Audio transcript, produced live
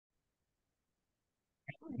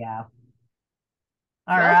Yeah.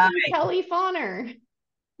 All right. Welcome, Kelly Fonner.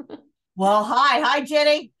 Well, hi,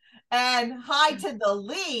 Jenny, and hi to the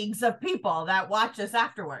leagues of people that watch us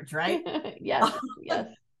afterwards, right? Yes, yes.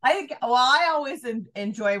 I think, well, I always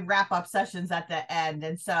enjoy wrap up sessions at the end.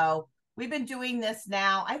 And so we've been doing this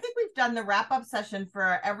now. I think we've done the wrap up session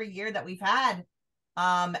for every year that we've had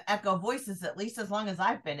Echo Voices, at least as long as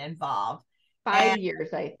I've been involved. And 5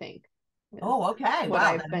 years, I think, is oh, okay. what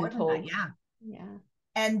Wow, I've then more been than that. told. Yeah. Yeah.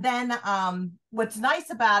 And then what's nice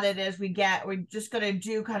about it is we're just going to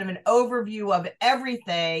do kind of an overview of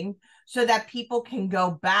everything so that people can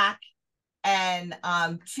go back and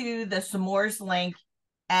to the S'mores link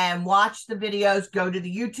and watch the videos, go to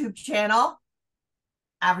the YouTube channel,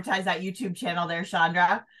 advertise that YouTube channel there,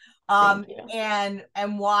 Chandra. Thank you. And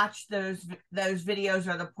watch those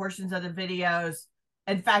videos or the portions of the videos.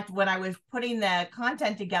 In fact, when I was putting the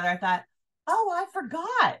content together, I thought, oh, I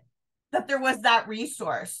forgot that there was that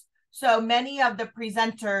resource. So many of the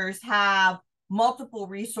presenters have multiple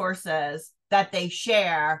resources that they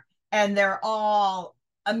share, and they're all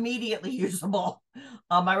immediately usable.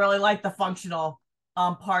 I really like the functional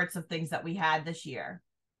parts of things that we had this year.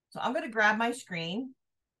 So I'm going to grab my screen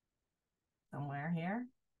somewhere here,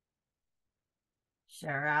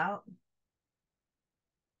 share out.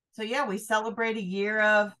 So yeah, we celebrate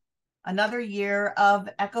another year of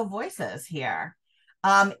Echo Voices here.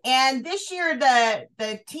 And this year,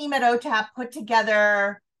 the team at OTAP put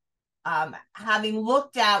together, having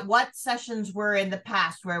looked at what sessions were in the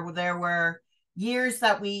past, where there were years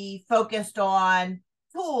that we focused on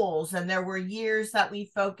tools, and there were years that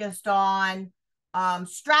we focused on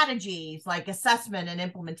strategies like assessment and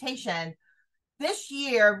implementation. This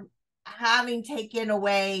year, having taken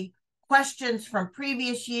away questions from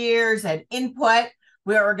previous years and input,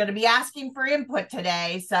 we're going to be asking for input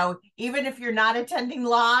today. So even if you're not attending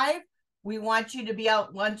live, we want you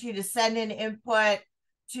to send in input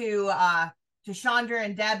to Chandra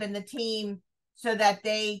and Deb and the team so that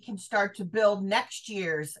they can start to build next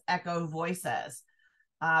year's Echo Voices.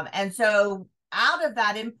 And so out of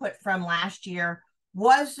that input from last year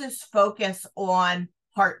was this focus on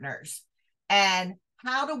partners and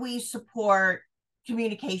how do we support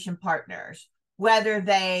communication partners, whether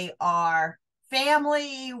they are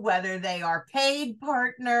family, whether they are paid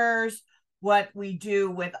partners, what we do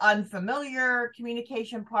with unfamiliar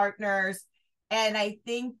communication partners. And I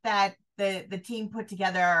think that the team put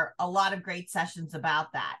together a lot of great sessions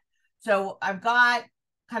about that. So I've got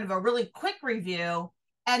kind of a really quick review,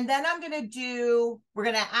 and then we're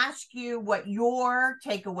going to ask you what your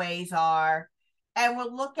takeaways are, and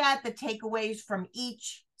we'll look at the takeaways from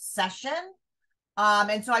each session.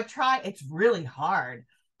 And so it's really hard.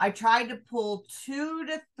 I tried to pull 2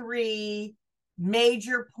 to 3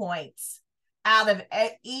 major points out of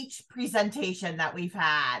each presentation that we've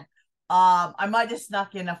had. I might have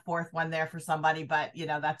snuck in a fourth one there for somebody, but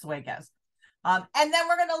that's the way it goes. And then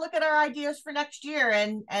we're going to look at our ideas for next year,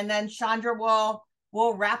 and then Chandra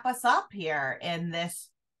will wrap us up here in this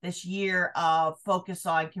year of focus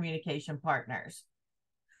on communication partners.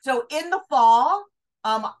 So in the fall,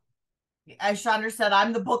 as Chandra said,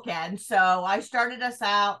 I'm the bookend. So I started us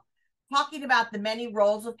out talking about the many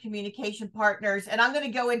roles of communication partners, and I'm going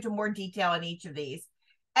to go into more detail in each of these.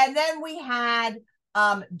 And then we had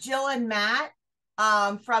Jill and Matt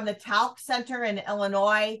from the Talc Center in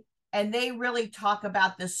Illinois, and they really talk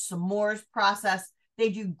about the S'mores process. They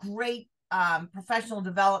do great professional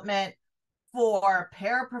development for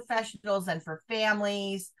paraprofessionals and for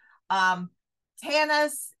families.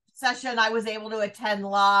 Tana's session I was able to attend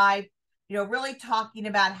live, really talking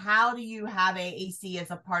about how do you have AAC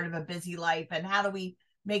as a part of a busy life, and how do we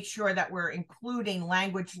make sure that we're including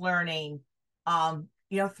language learning,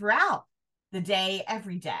 throughout the day,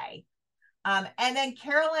 every day. And then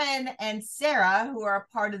Carolyn and Sarah, who are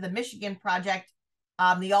a part of the Michigan project,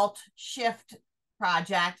 the Alt Shift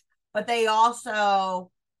project, but they also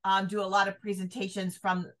do a lot of presentations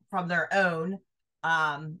from their own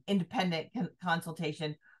independent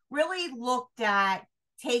consultation, really looked at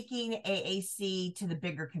taking AAC to the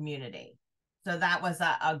bigger community. So that was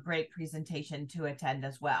a great presentation to attend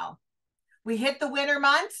as well. We hit the winter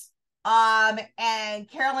months. And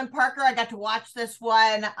Carolyn Parker, I got to watch this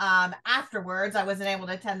one afterwards. I wasn't able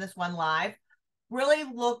to attend this one live. Really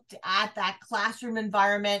looked at that classroom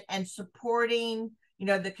environment and supporting,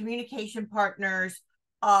 the communication partners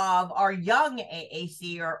of our young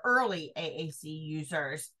AAC or early AAC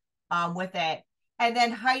users with it. And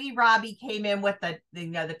then Heidi Robbie came in with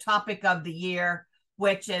the topic of the year,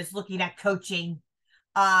 which is looking at coaching,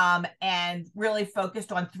 and really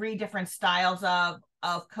focused on 3 different styles of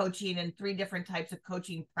coaching and 3 different types of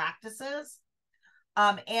coaching practices.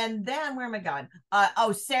 And then where am I going?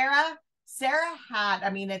 Sarah had, I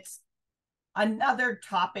mean, it's another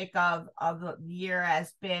topic of the year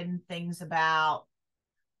has been things about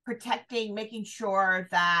protecting, making sure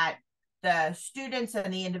that the students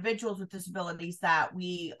and the individuals with disabilities that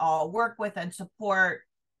we all work with and support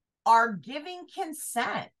are giving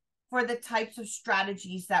consent for the types of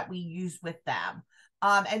strategies that we use with them.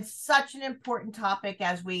 And such an important topic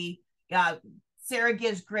as Sarah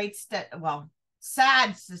gives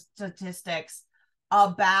sad statistics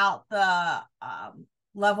about the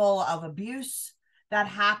level of abuse that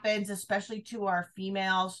happens, especially to our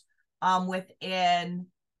females within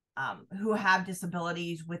who have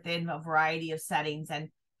disabilities within a variety of settings, and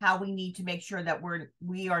how we need to make sure that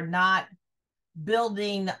we are not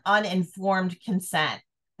building uninformed consent.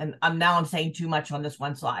 And now I'm saying too much on this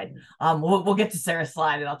one slide. We'll get to Sarah's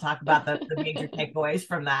slide and I'll talk about the major takeaways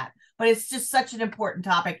from that. But it's just such an important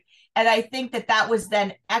topic. And I think that was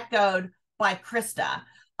then echoed by Krista.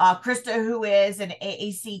 Krista, who is an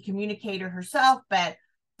AAC communicator herself, but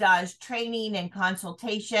does training and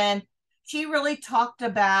consultation. She really talked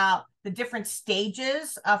about the different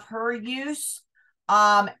stages of her use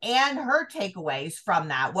and her takeaways from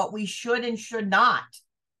that, what we should and should not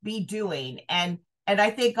be doing. And I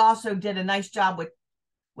think also did a nice job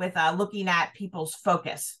with looking at people's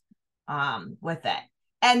focus with it.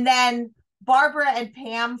 And then Barbara and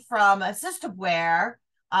Pam from AssistAware,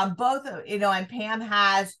 both, and Pam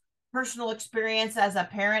has personal experience as a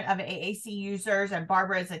parent of AAC users, and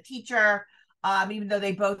Barbara is a teacher, even though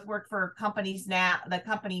they both work for companies now, the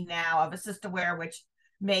company now of AssistAware, which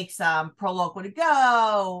makes ProLocal to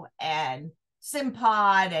Go and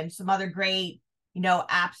SimPod and some other great,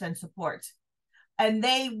 apps and supports. And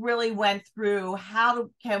they really went through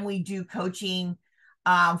can we do coaching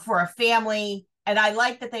for a family. And I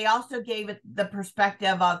like that they also gave it the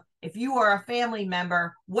perspective of, if you are a family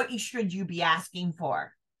member, what should you be asking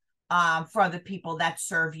for the people that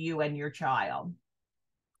serve you and your child.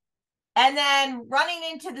 And then running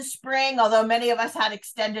into the spring, although many of us had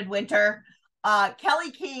extended winter,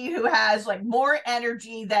 Kelly Key, who has like more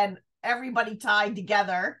energy than everybody tied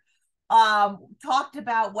together, talked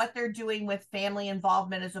about what they're doing with family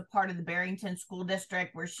involvement as a part of the Barrington School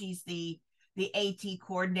District, where she's the AT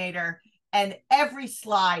coordinator. And every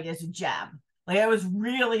slide is a gem. Like, it was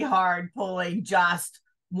really hard pulling just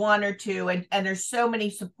one or two, and there's so many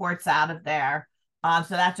supports out of there.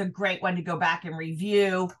 So that's a great one to go back and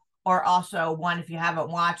review, or also one, if you haven't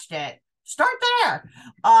watched it, start there.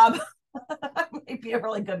 Might be a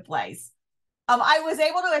really good place. I was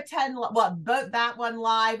able to attend both that one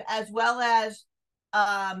live as well as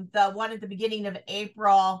the one at the beginning of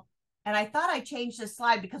April. And I thought I changed this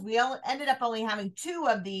slide because we ended up only having 2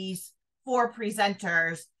 of these 4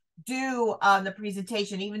 presenters do the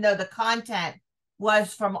presentation, even though the content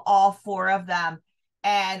was from all 4 of them.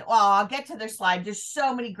 And I'll get to their slide. There's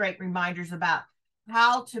so many great reminders about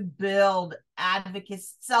how to build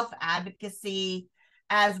self-advocacy,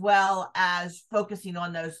 as well as focusing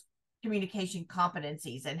on those communication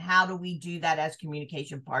competencies, and how do we do that as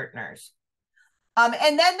communication partners.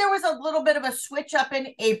 And then there was a little bit of a switch up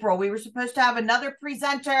in April. We were supposed to have another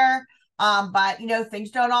presenter, but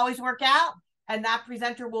things don't always work out, and that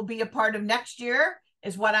presenter will be a part of next year,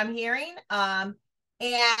 is what I'm hearing. And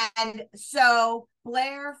so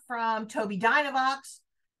Blair from Tobii Dynavox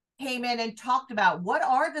came in and talked about what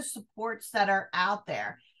are the supports that are out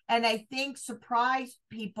there. And I think surprised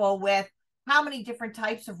people with how many different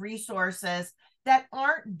types of resources that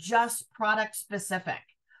aren't just product specific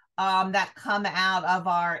that come out of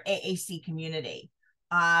our AAC community.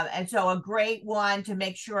 And so a great one to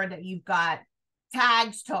make sure that you've got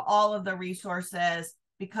tags to all of the resources,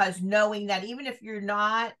 because knowing that even if you're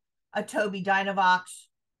not a Tobii Dynavox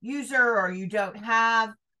user, or you don't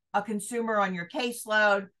have a consumer on your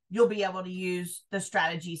caseload, you'll be able to use the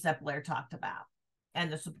strategies that Blair talked about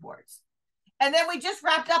and the supports. And then we just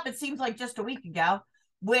wrapped up, it seems like just a week ago,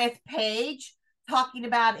 with Paige talking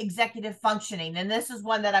about executive functioning. And this is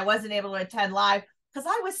one that I wasn't able to attend live because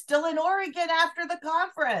I was still in Oregon after the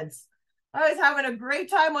conference. I was having a great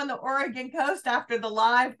time on the Oregon coast after the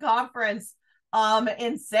live conference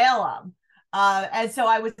in Salem. And so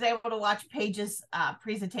I was able to watch Paige's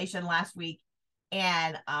presentation last week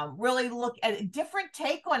and really look at a different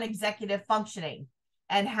take on executive functioning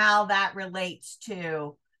and how that relates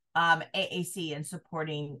to AAC and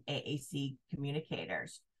supporting AAC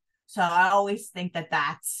communicators. So I always think that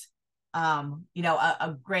that's, that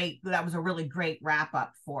was a really great wrap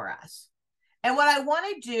up for us. And what I want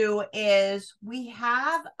to do is we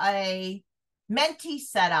have a Menti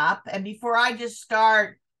set up. And before I just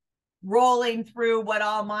start rolling through what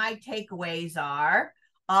all my takeaways are.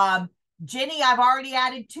 Ginny, I've already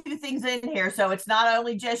added 2 things in here, so it's not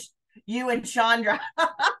only just you and Chandra.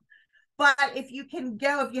 But if you can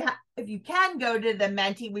go, if you can go to the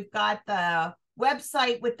Menti, we've got the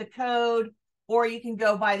website with the code, or you can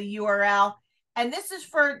go by the URL. And this is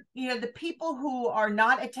for, the people who are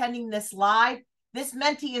not attending this live. This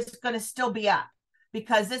Menti is going to still be up,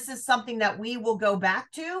 because this is something that we will go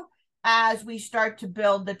back to as we start to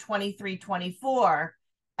build the 23-24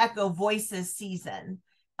 Echo Voices season.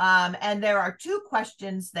 And there are 2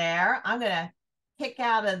 questions there. I'm going to kick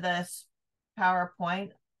out of this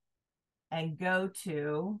PowerPoint and go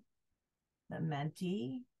to the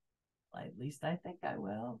Menti. At least I think I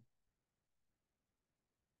will.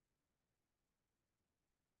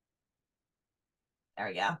 There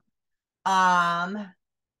we go.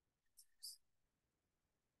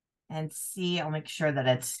 And see, I'll make sure that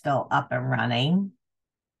it's still up and running.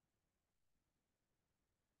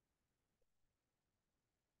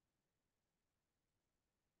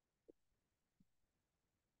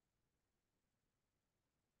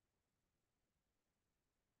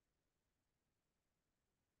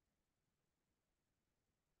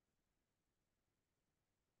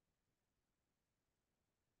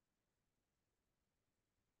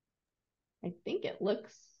 I think it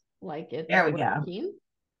looks like it's there we working. Go.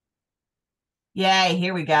 Yay,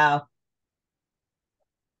 here we go.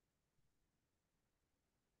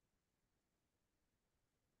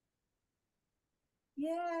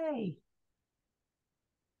 Yay.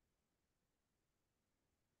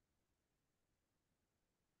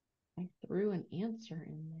 I threw an answer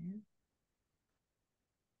in there.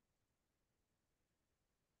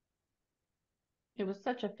 It was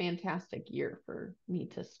such a fantastic year for me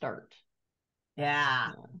to start.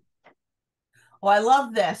 Yeah. Well, I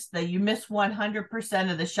love this, that you miss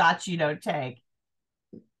 100% of the shots you don't take.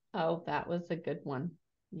 Oh, that was a good one.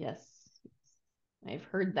 Yes. I've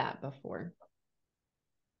heard that before.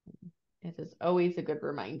 It is always a good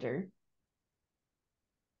reminder.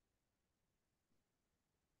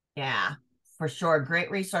 Yeah, for sure. Great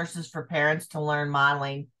resources for parents to learn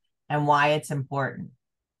modeling and why it's important.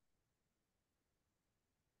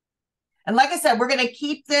 And like I said, we're going to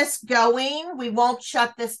keep this going. We won't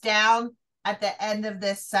shut this down at the end of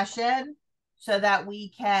this session, so that we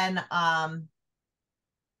can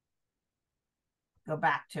go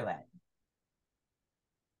back to it.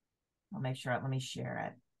 I'll make sure, let me share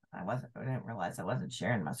it. I didn't realize I wasn't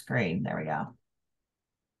sharing my screen. There we go.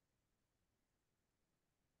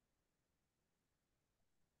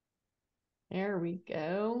 There we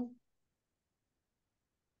go.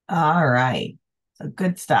 All right. So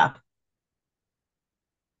good stuff.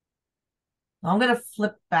 I'm going to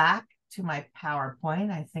flip back to my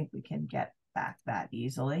PowerPoint. I think we can get back that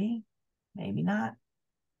easily. Maybe not.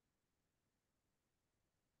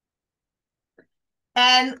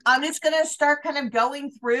 And I'm just going to start kind of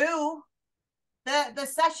going through the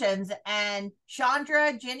sessions. And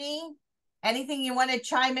Chandra, Ginny, anything you want to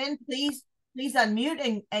chime in, please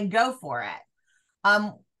unmute and go for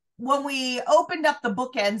it. When we opened up the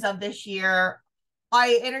bookends of this year,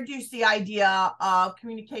 I introduced the idea of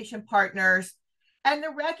communication partners and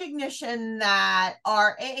the recognition that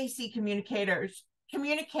our AAC communicators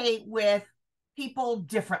communicate with people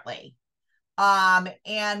differently.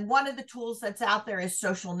 And one of the tools that's out there is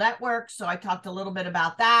social networks. So I talked a little bit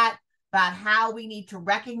about that, about how we need to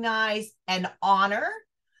recognize and honor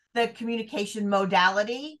the communication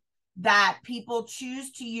modality that people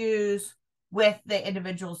choose to use with the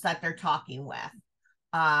individuals that they're talking with.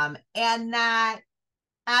 And that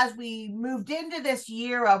as we moved into this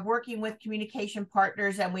year of working with communication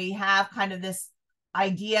partners, and we have kind of this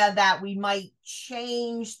idea that we might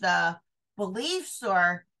change the beliefs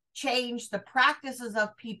or change the practices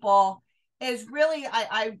of people, is really,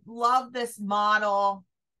 I love this model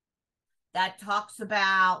that talks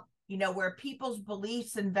about, where people's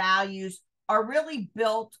beliefs and values are really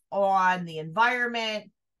built on the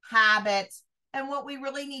environment, habits, and what we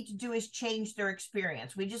really need to do is change their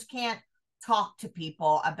experience. We just can't talk to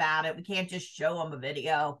people about it. We can't just show them a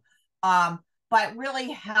video, but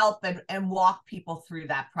really help and walk people through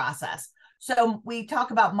that process. So we talk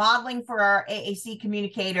about modeling for our AAC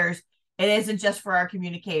communicators. It isn't just for our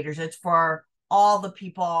communicators, it's for all the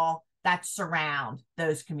people that surround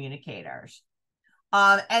those communicators.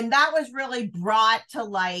 And that was really brought to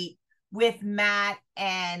light with Matt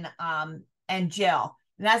and Jill.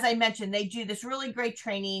 And as I mentioned, they do this really great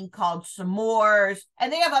training called S'mores,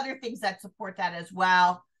 and they have other things that support that as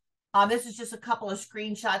well. This is just a couple of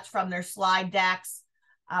screenshots from their slide decks.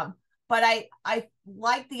 But I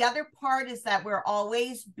like the other part is that we're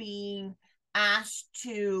always being asked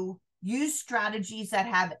to use strategies that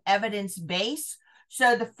have evidence base.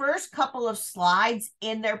 So the first couple of slides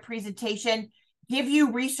in their presentation give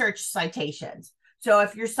you research citations. So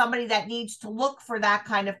if you're somebody that needs to look for that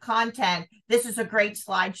kind of content, this is a great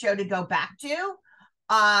slideshow to go back to.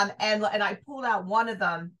 And I pulled out one of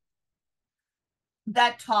them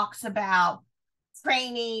that talks about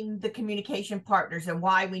training the communication partners and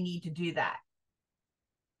why we need to do that.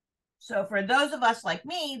 So for those of us like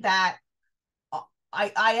me that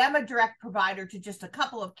I am a direct provider to just a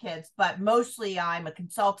couple of kids, but mostly I'm a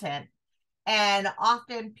consultant. And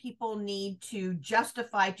often people need to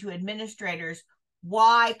justify to administrators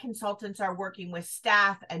why consultants are working with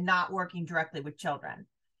staff and not working directly with children.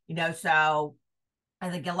 So I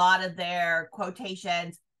think a lot of their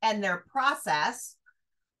quotations and their process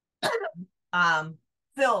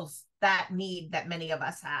fills that need that many of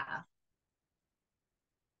us have.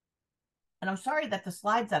 And I'm sorry that the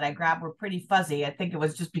slides that I grabbed were pretty fuzzy. I think it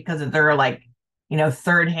was just because they're like,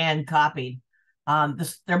 third hand copied.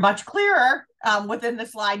 They're much clearer within the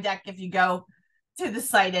slide deck if you go to the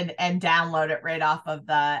site and download it right off of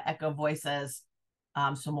the Echo Voices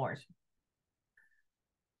some more.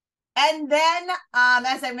 And then,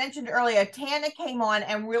 as I mentioned earlier, Tana came on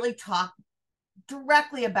and really talked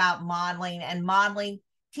directly about modeling,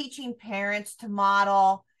 teaching parents to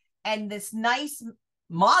model, and this nice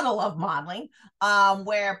model of modeling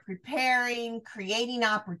where preparing, creating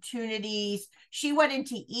opportunities. She went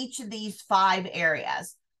into each of these 5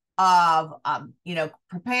 areas of,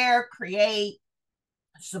 prepare, create,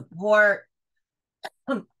 support,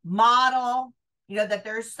 model, that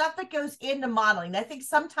there's stuff that goes into modeling. I think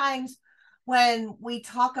sometimes when we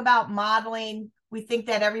talk about modeling, we think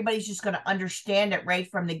that everybody's just going to understand it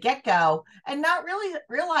right from the get-go and not really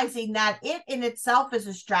realizing that it in itself is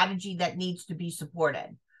a strategy that needs to be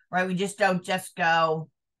supported, right? We just don't just go,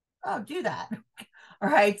 oh, do that. All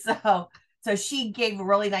right. So she gave a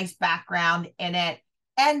really nice background in it.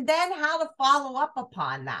 And then how to follow up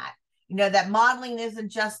upon that, that modeling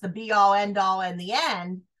isn't just the be all end all in the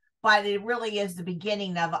end, but it really is the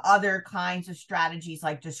beginning of other kinds of strategies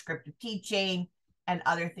like descriptive teaching and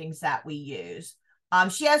other things that we use.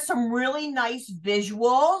 She has some really nice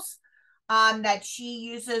visuals that she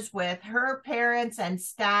uses with her parents and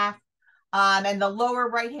staff. And the lower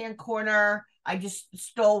right-hand corner, I just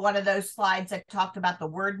stole one of those slides that talked about the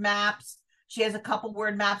word maps. She has a couple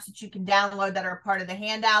word maps that you can download that are part of the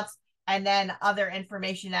handouts, and then other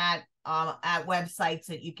information at websites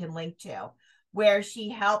that you can link to, where she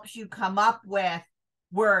helps you come up with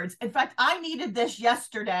words. In fact, I needed this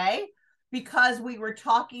yesterday because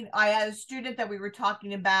I had a student that we were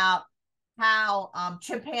talking about how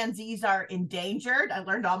chimpanzees are endangered. I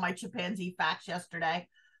learned all my chimpanzee facts yesterday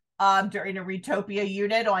during a Retopia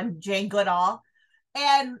unit on Jane Goodall.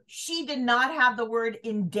 And she did not have the word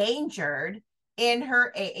endangered in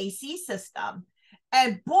her AAC system.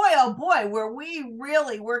 And boy, oh boy, were we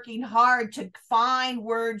really working hard to find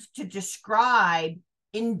words to describe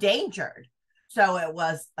endangered. So it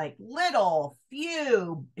was like little,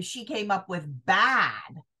 few. She came up with bad,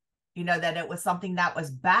 that it was something that was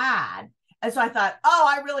bad. And so I thought, oh,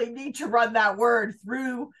 I really need to run that word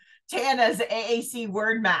through Tana's AAC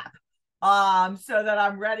word map so that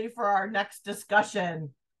I'm ready for our next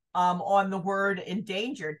discussion on the word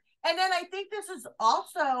endangered. And then I think this is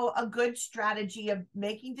also a good strategy of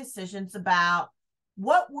making decisions about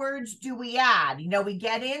what words do we add. We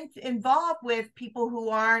get involved with people who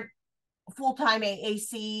aren't full-time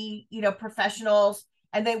AAC, professionals,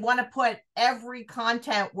 and they want to put every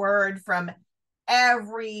content word from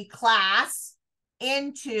every class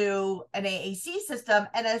into an AAC system,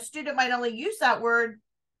 and a student might only use that word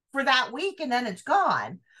for that week and then it's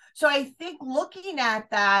gone. So I think looking at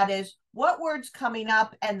that is what word's coming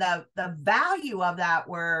up and the value of that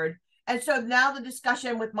word. And so now the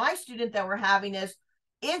discussion with my student that we're having is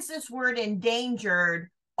this word endangered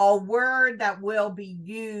a word that will be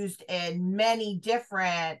used in many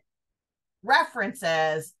different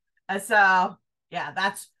references? And so, yeah,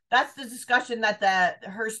 that's the discussion that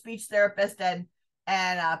her speech therapist and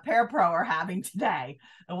parapro are having today,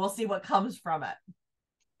 and we'll see what comes from it.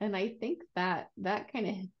 And I think that kind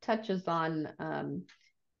of touches on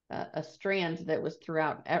a strand that was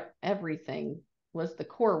throughout everything was the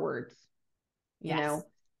core words, you know,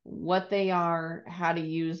 what they are, how to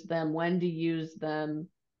use them, when to use them.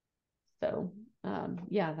 So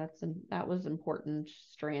yeah, that was important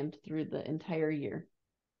strand through the entire year.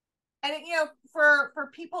 And for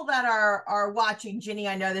people that are watching, Ginny,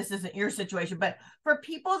 I know this isn't your situation, but for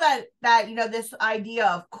people that this idea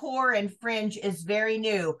of core and fringe is very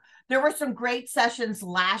new. There were some great sessions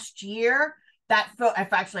last year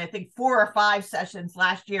I think 4 or 5 sessions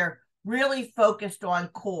last year really focused on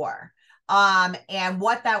core, and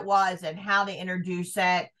what that was and how to introduce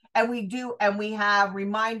it. And we have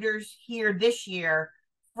reminders here this year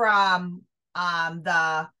from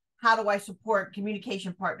the how do I support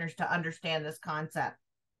communication partners to understand this concept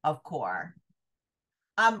of core.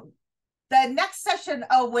 The next session,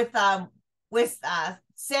 with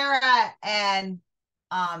Sarah and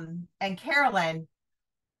Carolyn,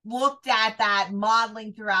 looked at that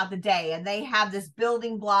modeling throughout the day, and they have this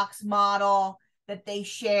building blocks model that they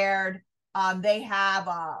shared. They have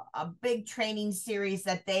a big training series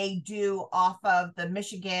that they do off of the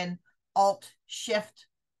Michigan Alt Shift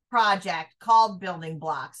project called Building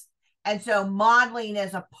Blocks. And so modeling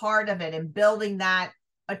is a part of it, and building that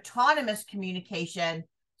autonomous communication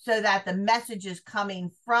so that the message is coming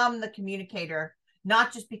from the communicator,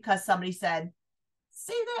 not just because somebody said,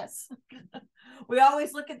 say this. We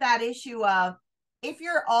always look at that issue of, if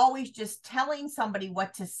you're always just telling somebody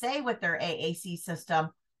what to say with their AAC system,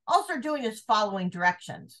 all they're doing is following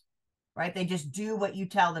directions, right? They just do what you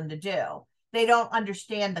tell them to do. They don't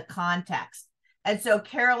understand the context. And so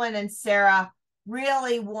Carolyn and Sarah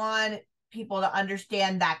really want people to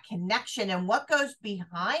understand that connection and what goes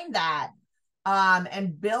behind that,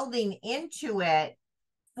 and building into it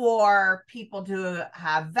for people to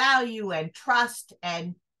have value and trust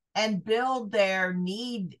and build their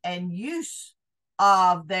need and use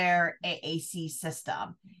of their AAC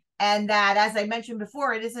system. And that, as I mentioned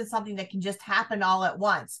before, it isn't something that can just happen all at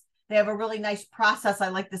once. They have a really nice process. I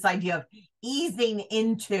like this idea of easing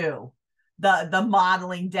into the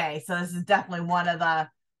modeling day. So this is definitely one of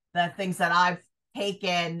the things that I've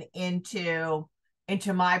taken into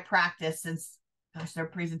my practice since, gosh, their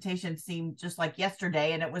presentation seemed just like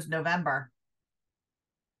yesterday, and it was November.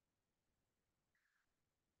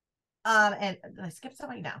 And I skipped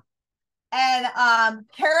somebody now. And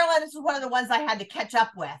Carolyn, this is one of the ones I had to catch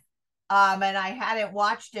up with. And I hadn't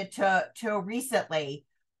watched it till recently.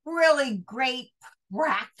 Really great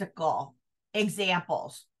practical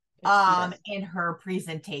examples in her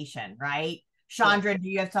presentation, right? Chandra, do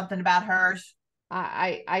you have something about hers?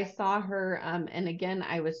 I saw her, and again,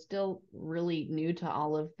 I was still really new to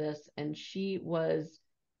all of this, and she was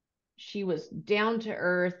down to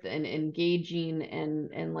earth and engaging,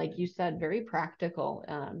 and like you said, very practical.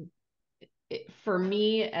 For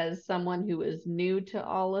me, as someone who is new to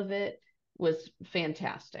all of it, was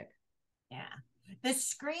fantastic. Yeah. The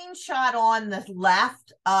screenshot on the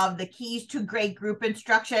left of the keys to great group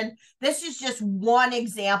instruction, this is just one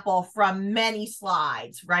example from many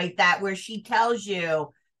slides, right? That where she tells you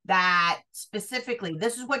that specifically,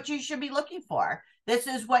 this is what you should be looking for. This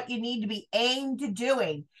is what you need to be aimed to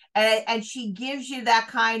doing. And she gives you that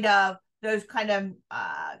those kind of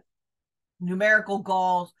numerical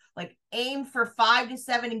goals, like aim for 5 to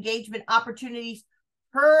 7 engagement opportunities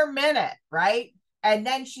per minute, right? And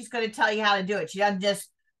then she's going to tell you how to do it. She doesn't just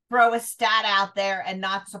throw a stat out there and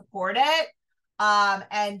not support it.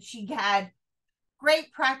 And she had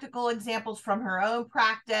great practical examples from her own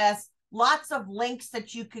practice, lots of links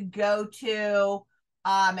that you could go to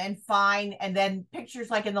and find, and then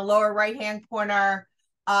pictures like in the lower right-hand corner,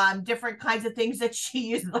 different kinds of things that she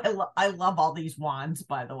uses. I love all these wands,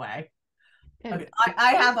 by the way. Okay.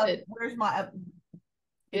 I have where's my,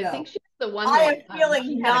 I think she's the one I am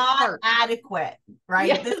feeling not adequate, right?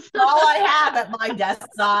 Yes. This is all I have at my desk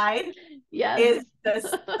side. Yes.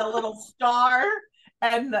 Is the little star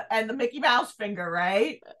and the Mickey Mouse finger,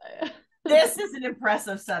 right? This is an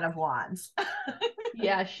impressive set of wands.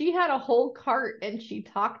 Yeah, she had a whole cart, and she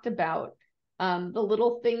talked about the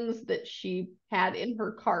little things that she had in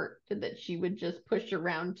her cart that she would just push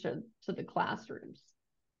around to the classrooms.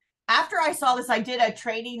 After I saw this, I did a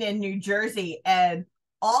training in New Jersey, and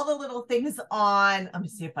all the little things on, let me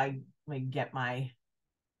see if I get my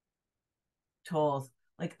tools,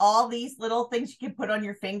 like all these little things you can put on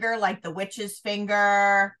your finger, like the witch's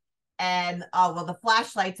finger, and the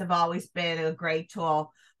flashlights have always been a great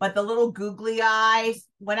tool, but the little googly eyes,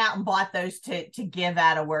 went out and bought those to give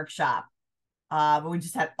at a workshop. But we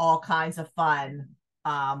just had all kinds of fun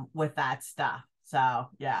with that stuff. So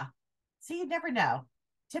yeah, see, you never know.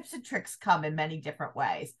 Tips and tricks come in many different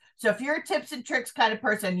ways. So if you're a tips and tricks kind of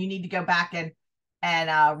person, you need to go back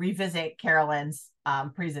and revisit Carolyn's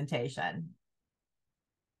presentation.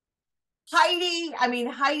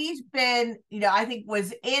 Heidi's been, I think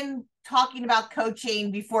was in talking about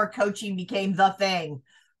coaching before coaching became the thing,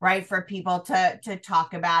 right? For people to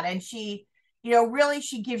talk about. And she, really,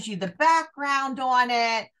 she gives you the background on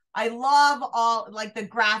it. I love all like the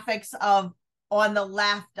graphics of on the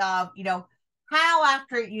left of, how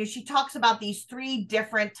after, she talks about these 3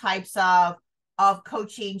 different types of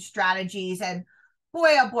coaching strategies. And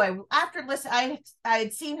boy, oh boy, after listening, I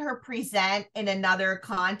had seen her present in another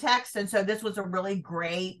context. And so this was a really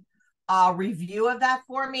great review of that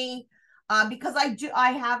for me. Because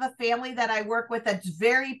I have a family that I work with that's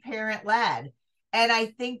very parent led. And I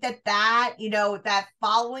think that, that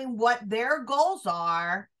following what their goals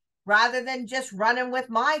are rather than just running with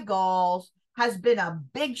my goals has been a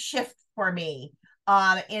big shift for me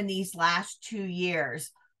in these last 2 years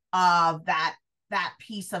of that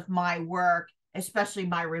piece of my work, especially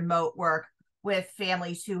my remote work with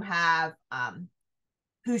families who have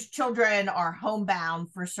whose children are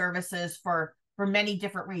homebound for services for many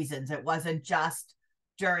different reasons. It wasn't just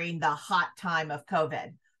during the hot time of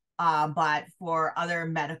COVID, but for other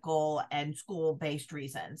medical and school-based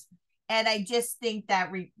reasons. And I just think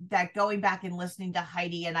that going back and listening to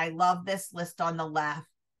Heidi, and I love this list on the left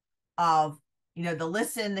of, the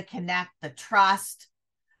listen, the connect, the trust,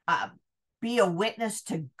 be a witness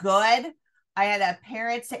to good. I had a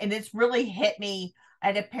parent say, and it's really hit me. I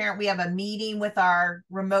had a parent, we have a meeting with our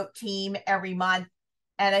remote team every month.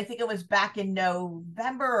 And I think it was back in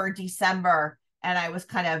November or December. And I was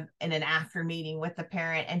kind of in an after meeting with the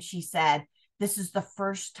parent. And she said, this is the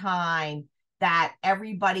first time that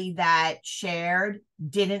everybody that shared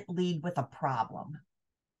didn't lead with a problem.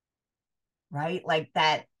 Right? Like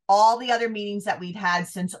that all the other meetings that we'd had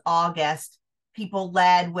since August, people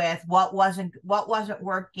led with what wasn't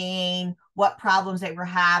working, what problems they were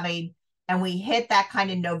having. And we hit that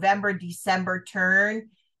kind of November, December turn,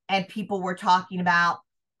 and people were talking about,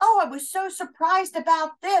 oh, I was so surprised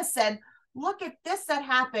about this. And look at this that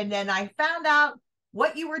happened. And I found out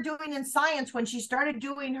what you were doing in science when she started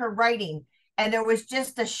doing her writing. And there was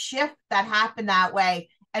just a shift that happened that way.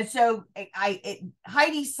 And so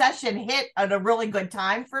Heidi's session hit at a really good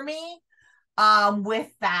time for me with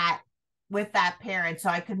that parent. So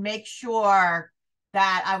I could make sure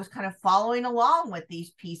that I was kind of following along with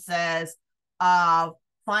these pieces of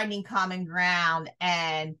finding common ground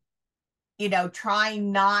and,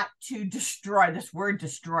 trying not to destroy. This word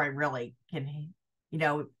destroy really can,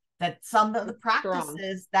 that some of the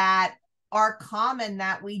practices that are common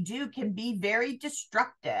that we do can be very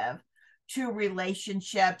destructive to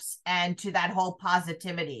relationships and to that whole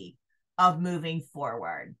positivity of moving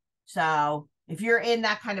forward. So if you're in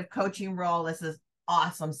that kind of coaching role, this is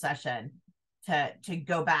awesome session to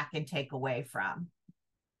go back and take away from.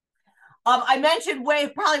 I mentioned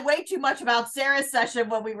probably way too much about Sarah's session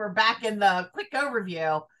when we were back in the quick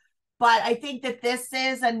overview, but I think that this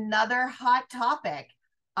is another hot topic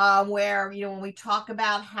where, when we talk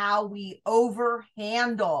about how we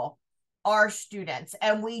overhandle our students,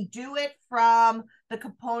 and we do it from the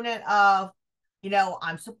component of,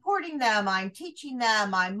 I'm supporting them, I'm teaching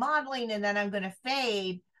them, I'm modeling, and then I'm going to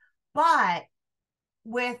fade. But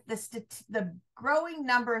with the growing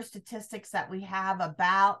number of statistics that we have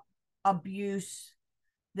about abuse,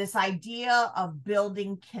 this idea of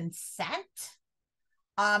building consent.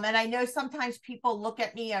 And I know sometimes people look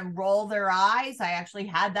at me and roll their eyes. I actually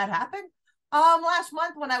had that happen last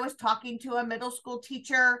month when I was talking to a middle school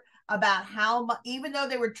teacher about how, even though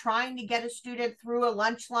they were trying to get a student through a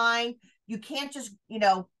lunch line, you can't just,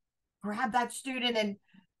 grab that student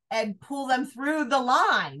and pull them through the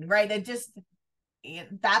line, right? It just,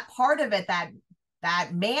 that part of it,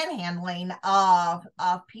 that manhandling of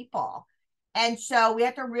people. And so we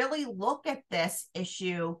have to really look at this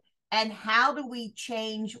issue and how do we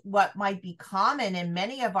change what might be common in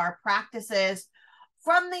many of our practices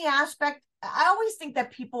from the aspect. I always think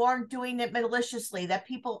that people aren't doing it maliciously, that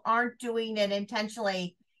people aren't doing it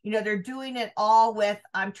intentionally. They're doing it all with,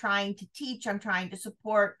 I'm trying to teach, I'm trying to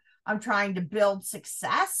support, I'm trying to build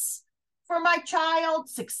success for my child,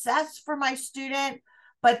 success for my student.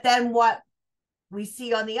 But then what we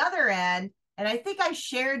see on the other end, and I think I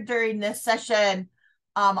shared during this session,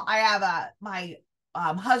 I have my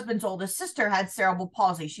husband's oldest sister had cerebral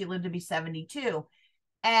palsy. She lived to be 72.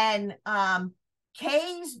 And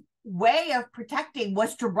Kay's way of protecting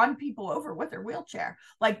was to run people over with her wheelchair.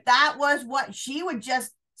 Like that was what she would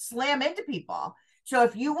just slam into people. So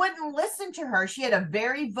if you wouldn't listen to her, she had a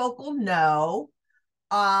very vocal no,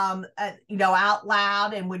 out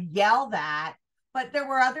loud, and would yell that. But there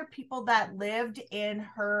were other people that lived in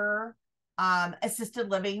her assisted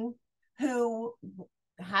living who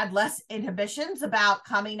had less inhibitions about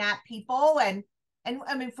coming at people. And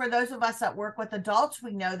I mean, for those of us that work with adults,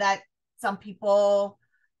 we know that some people,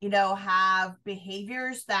 have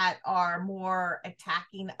behaviors that are more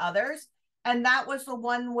attacking others. And that was the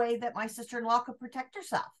one way that my sister-in-law could protect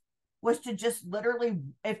herself, was to just literally,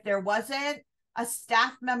 if there wasn't a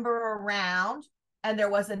staff member around and there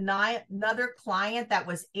was another client that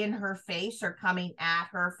was in her face or coming at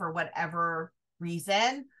her for whatever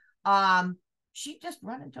reason, she just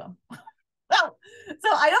run into them. Well, so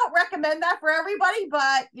I don't recommend that for everybody,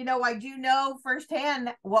 but I do know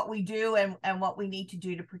firsthand what we do and what we need to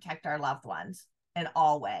do to protect our loved ones in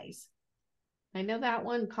all ways. I know that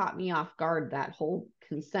one caught me off guard, that whole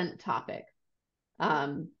consent topic.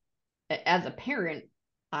 As a parent,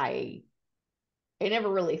 I never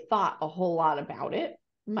really thought a whole lot about it.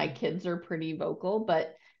 My kids are pretty vocal,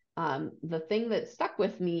 but the thing that stuck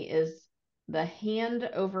with me is the hand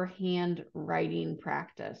over hand writing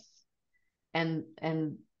practice, and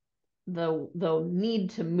the need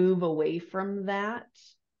to move away from that.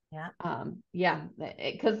 Yeah.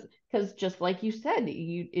 Because just like you said,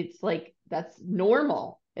 it's like that's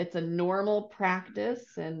normal. It's a normal practice,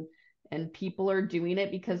 and people are doing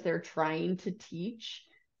it because they're trying to teach.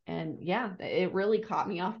 And yeah, it really caught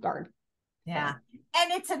me off guard. Yeah. So.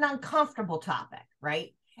 And it's an uncomfortable topic,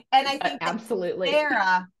 right? And I think absolutely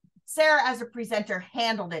Sarah as a presenter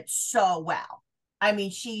handled it so well. I mean,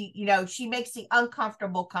 she makes the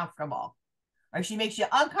uncomfortable comfortable, or she makes you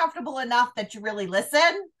uncomfortable enough that you really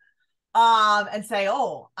listen, and say,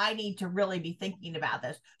 oh, I need to really be thinking about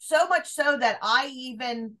this. So much so that I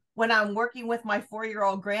even, when I'm working with my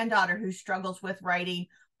 4-year-old granddaughter who struggles with writing,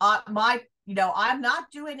 I'm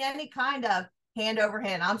not doing any kind of hand over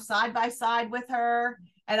hand. I'm side by side with her,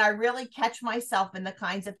 and I really catch myself in the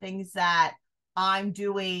kinds of things that I'm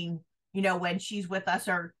doing, when she's with us,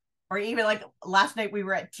 or even like last night we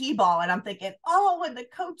were at T-ball and I'm thinking, oh, when the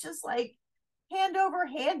coach is like hand over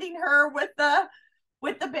handing her with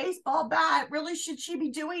the baseball bat, really should she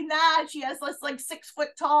be doing that? She has this like 6 foot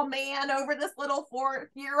tall man over this little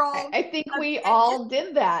 4-year-old. I think we all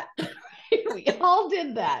did that. We all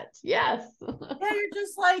did that. Yes. Yeah, you're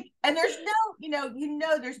just like, and there's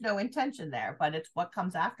no, there's no intention there, but it's what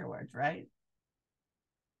comes afterwards, right?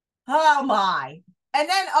 Oh my. And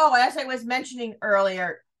then, as I was mentioning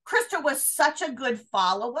earlier, Krista was such a good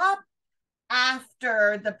follow-up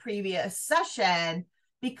after the previous session,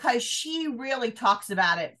 because she really talks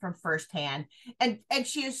about it from firsthand, and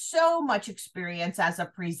she has so much experience as a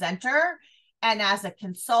presenter and as a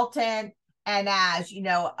consultant, and as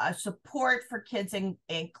a support for kids in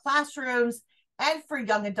classrooms and for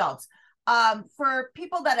young adults. For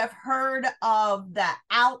people that have heard of the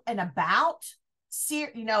Out and About,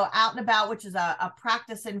 Out and About, which is a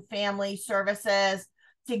practice in family services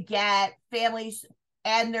to get families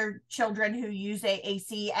and their children who use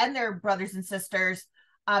AAC and their brothers and sisters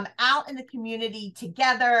out in the community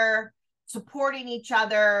together, supporting each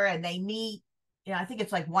other, and they meet, I think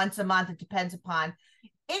it's like once a month. It depends upon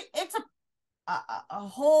it. It's a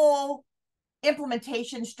whole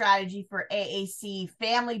implementation strategy for AAC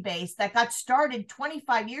family-based that got started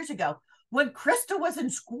 25 years ago when Krista was in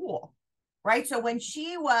school, right? So when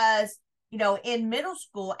she was, in middle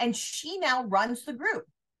school, and she now runs the group,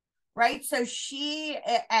 right? So she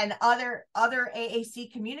and other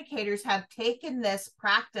AAC communicators have taken this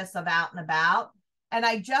practice of Out and About. And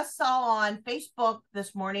I just saw on Facebook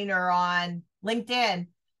this morning, or on LinkedIn,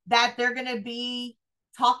 that they're going to be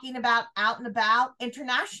talking about Out and About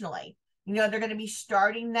internationally. They're going to be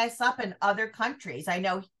starting this up in other countries. I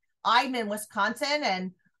know I'm in Wisconsin,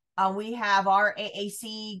 and we have our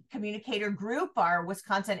AAC communicator group, our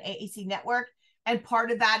Wisconsin AAC network. And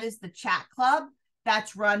part of that is the chat club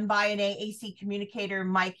that's run by an AAC communicator,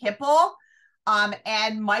 Mike Hipple.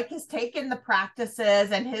 And Mike has taken the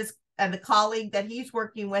practices, and the colleague that he's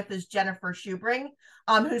working with is Jennifer Schubring,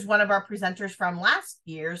 who's one of our presenters from last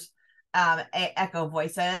year's Echo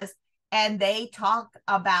Voices. And they talk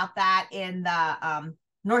about that in the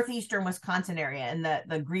northeastern Wisconsin area, in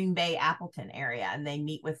the Green Bay, Appleton area. And they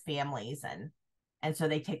meet with families. And so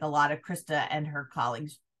they take a lot of Krista and her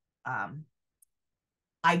colleagues'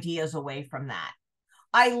 ideas away from that.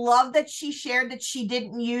 I love that she shared that she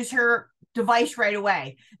didn't use her device right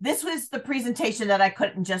away. This was the presentation that I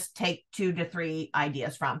couldn't just take 2 to 3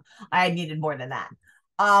 ideas from. I needed more than that.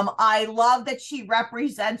 I love that she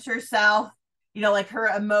represents herself, like her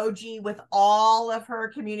emoji with all of her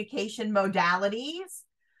communication modalities,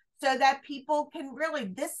 so that people can really,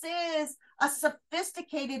 this is a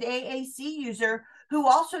sophisticated AAC user who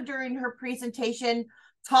also during her presentation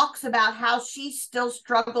talks about how she still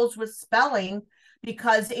struggles with spelling,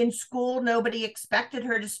 because in school, nobody expected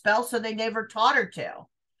her to spell, so they never taught her to.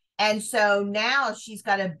 And so now she's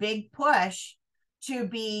got a big push to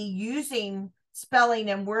be using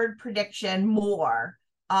spelling and word prediction more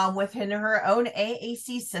within her own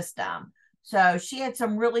AAC system. So she had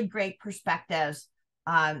some really great perspectives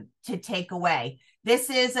to take away.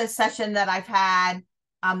 This is a session that I've had,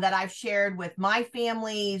 that I've shared with my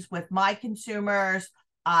families, with my consumers.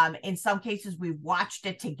 In some cases, we've watched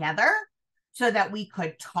it together. so that we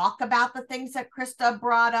could talk about the things that Krista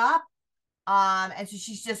brought up. And so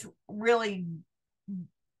she's just really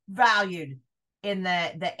valued in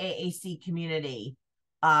the AAC community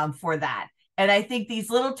for that. And I think these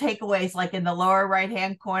little takeaways, like in the lower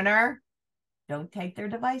right-hand corner, don't take their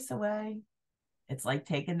device away. It's like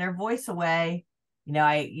taking their voice away.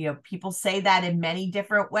 People say that in many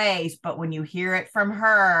different ways, but when you hear it from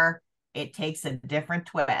her, it takes a different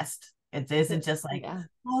twist. It isn't just like,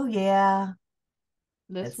 oh yeah.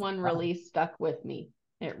 This one really stuck with me.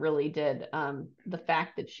 It really did. The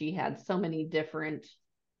fact that she had so many different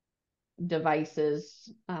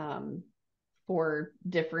devices for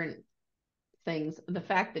different things. The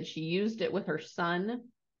fact that she used it with her son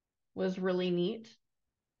was really neat.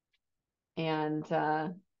 And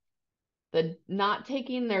the not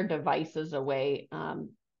taking their devices away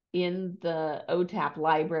in the OTAP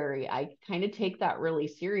library, I kind of take that really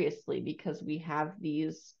seriously, because we have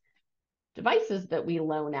these devices that we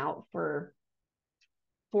loan out for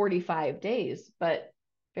 45 days, but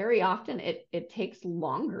very often it takes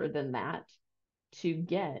longer than that to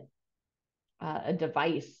get a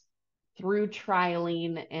device through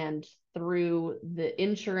trialing and through the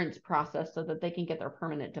insurance process so that they can get their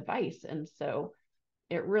permanent device. And so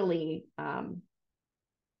it really,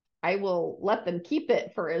 I will let them keep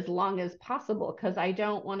it for as long as possible, because I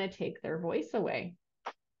don't want to take their voice away.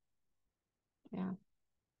 Yeah.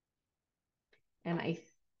 And I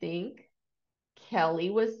think Kelly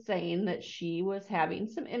was saying that she was having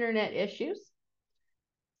some internet issues.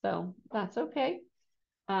 So that's okay.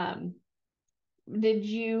 Jenny, did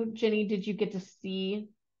you get to see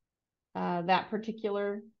that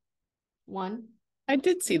particular one? I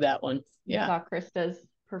did see that one. Yeah. You saw Krista's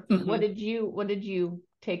perfume. Mm-hmm. What did you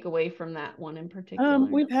take away from that one in particular?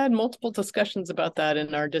 We've had multiple discussions about that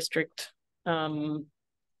in our district, about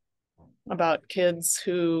kids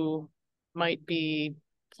who might be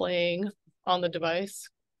playing on the device,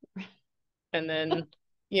 and then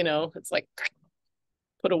it's like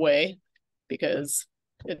put away because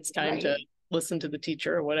it's time to listen to the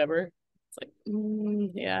teacher or whatever. It's like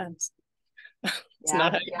yeah, it's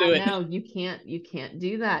not how you do it. No, you can't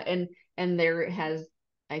do that. And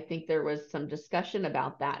I think there was some discussion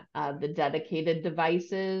about that, the dedicated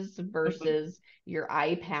devices versus your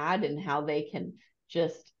iPad, and how they can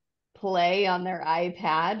just play on their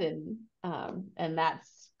iPad, and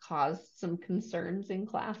that's caused some concerns in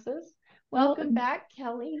classes. Welcome back,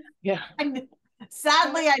 Kelly. Yeah.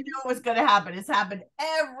 Sadly, I knew it was going to happen. It's happened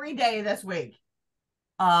every day this week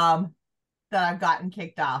that I've gotten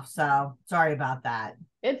kicked off. So sorry about that.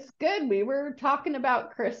 It's good. We were talking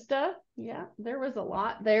about Krista. Yeah, there was a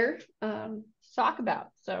lot there to talk about.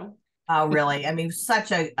 So. Oh, really? I mean,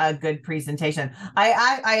 such a good presentation.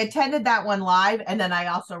 I attended that one live, and then I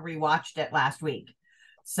also rewatched it last week.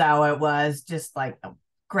 So it was just like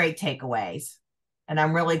great takeaways. And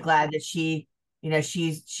I'm really glad that she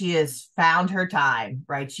has found her time,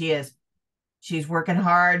 right? She's working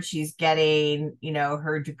hard. She's getting,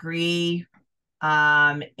 her degree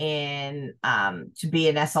in to be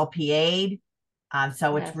an SLP aide.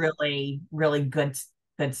 So it's really, really good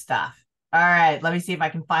stuff. All right, let me see if I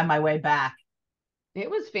can find my way back. It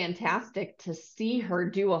was fantastic to see her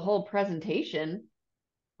do a whole presentation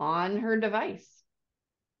on her device.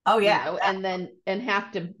 Oh yeah. And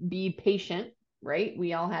have to be patient, right?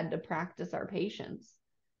 We all had to practice our patience.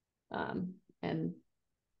 And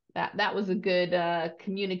that was a good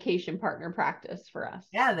communication partner practice for us.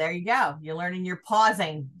 Yeah, there you go. You're learning your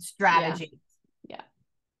pausing strategy. Yeah.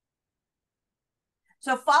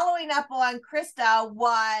 So following up on Krista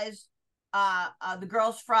was the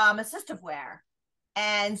girls from Assistive Wear.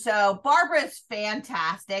 And so Barbara's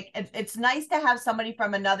fantastic. It's nice to have somebody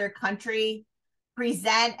from another country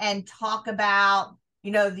present and talk about,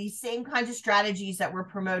 these same kinds of strategies that we're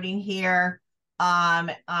promoting here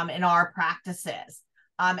in our practices.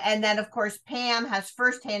 And then, of course, Pam has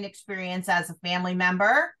firsthand experience as a family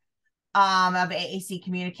member of AAC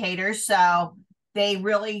communicators. So they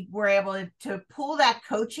really were able to pull that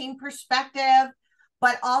coaching perspective,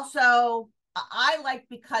 but also I like,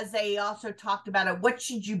 because they also talked about it. What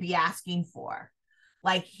should you be asking for?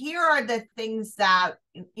 Like, here are the things that,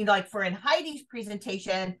 like for in Heidi's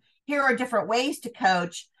presentation, here are different ways to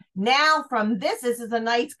coach. Now from this is a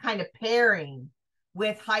nice kind of pairing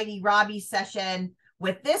with Heidi Robbie's session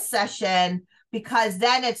with this session, because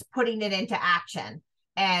then it's putting it into action.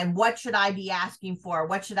 And what should I be asking for?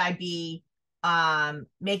 What should I be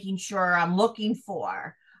making sure I'm looking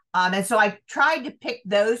for? And so I tried to pick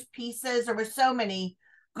those pieces. There were so many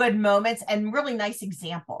good moments and really nice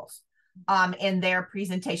examples in their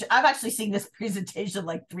presentation. I've actually seen this presentation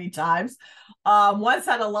like 3 times. Once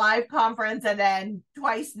at a live conference and then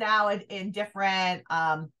twice now in different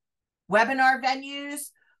webinar venues.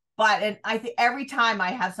 But I think every time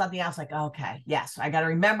I have something else, like, okay, yes, I got to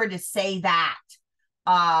remember to say that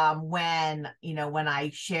when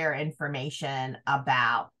I share information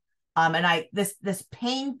about and this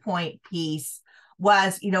pain point piece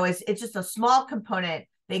was, it's just a small component.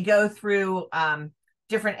 They go through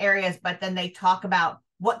different areas, but then they talk about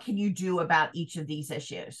what can you do about each of these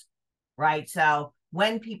issues, right? So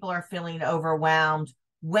when people are feeling overwhelmed,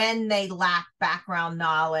 when they lack background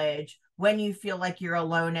knowledge, when you feel like you're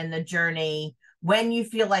alone in the journey, when you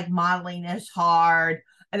feel like modeling is hard.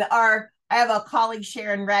 And I have a colleague,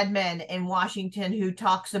 Sharon Redmond in Washington, who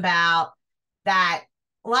talks about that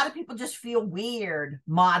a lot of people just feel weird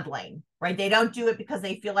modeling, right? They don't do it because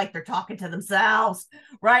they feel like they're talking to themselves,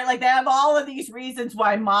 right? Like they have all of these reasons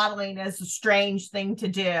why modeling is a strange thing to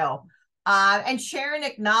do. And Sharon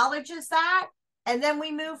acknowledges that, and then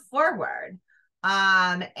we move forward.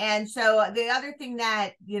 And so the other thing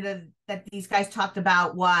that, that these guys talked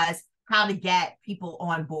about was how to get people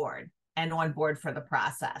on board for the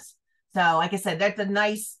process. So like I said, that's a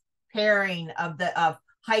nice pairing of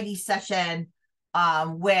Heidi's session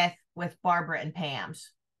with Barbara and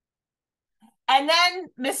Pam's. And then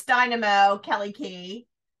Miss Dynamo, Kelly Key,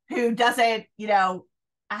 who doesn't,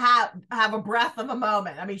 have a breath of a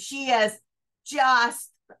moment. I mean, she is just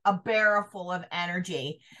a barrel full of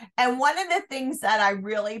energy. And one of the things that I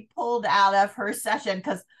really pulled out of her session,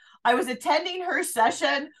 because I was attending her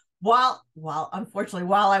session while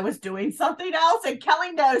I was doing something else, and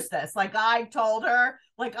Kelly knows this. Like I told her,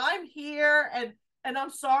 like, I'm here and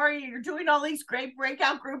I'm sorry you're doing all these great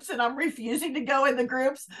breakout groups and I'm refusing to go in the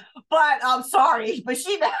groups, but I'm sorry. But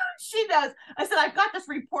she knows. I said, I've got this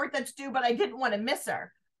report that's due, but I didn't want to miss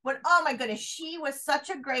her. But oh my goodness, she was such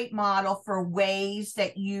a great model for ways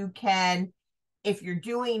that you can, if you're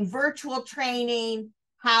doing virtual training,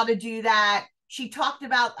 how to do that. She talked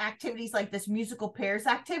about activities like this musical pairs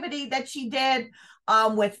activity that she did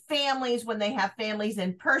with families when they have families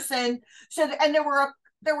in person. So, and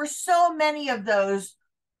there were so many of those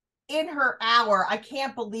in her hour. I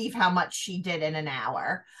can't believe how much she did in an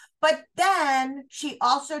hour. But then she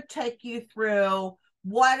also took you through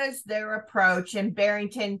what is their approach. In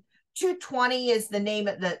Barrington, 220 is the name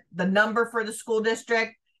of the number for the school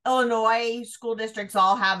district. Illinois school districts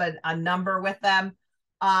all have a number with them.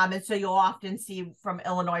 And so you'll often see from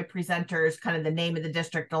Illinois presenters kind of the name of the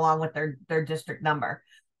district along with their district number.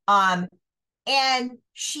 And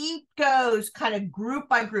she goes kind of group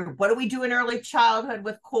by group. What do we do in early childhood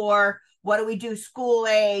with core? What do we do school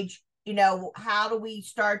age? How do we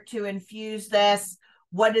start to infuse this?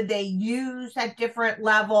 What did they use at different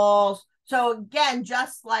levels? So again,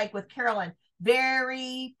 just like with Carolyn,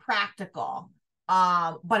 very practical,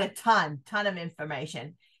 but a ton of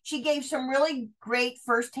information. She gave some really great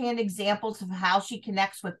firsthand examples of how she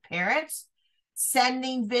connects with parents,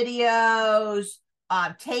 sending videos,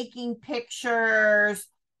 taking pictures,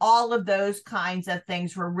 all of those kinds of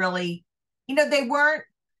things were really, it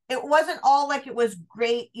wasn't all like it was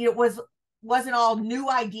great. It wasn't all new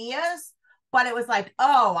ideas, but it was like,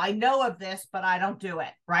 oh, I know of this, but I don't do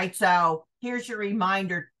it. Right. So here's your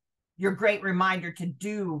reminder, your great reminder to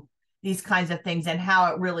do these kinds of things and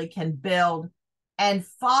how it really can build and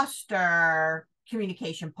foster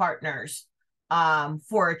communication partners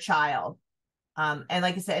for a child. And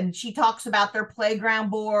like I said, and she talks about their playground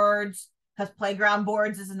boards, because playground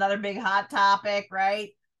boards is another big hot topic, right?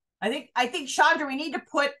 I think Chandra, we need to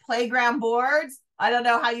put playground boards. I don't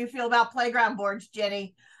know how you feel about playground boards,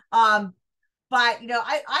 Jenny. But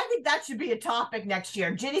I think that should be a topic next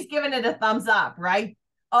year. Jenny's giving it a thumbs up, right?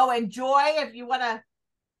 Oh, and Joy, if you want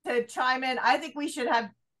to chime in, I think we should have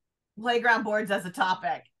playground boards as a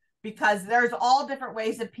topic, because there's all different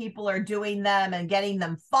ways that people are doing them and getting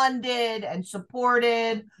them funded and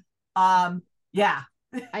supported. Yeah.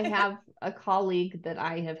 I have a colleague that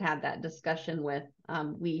I have had that discussion with.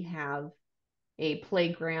 We have a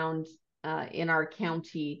playground in our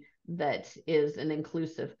county that is an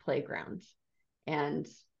inclusive playground, and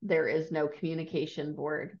there is no communication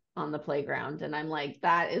board on the playground. And I'm like,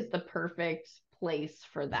 that is the perfect place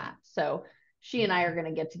for that. So she and I are going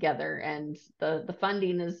to get together, and the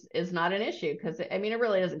funding is not an issue, because it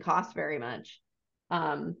really doesn't cost very much.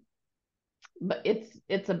 But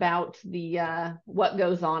it's about the what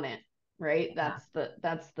goes on it, right? That's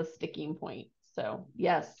the sticking point. So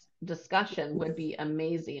yes, discussion would be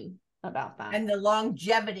amazing about that. And the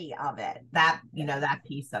longevity of it, that that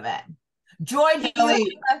piece of it. Joy, do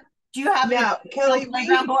you have Kelly,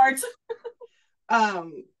 playground boards?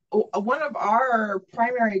 one of our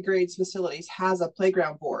primary grades facilities has a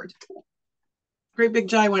playground board. Great big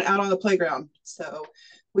giant one out on the playground. So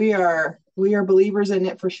we are believers in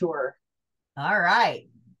it for sure. All right.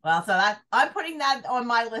 Well, so that I'm putting that on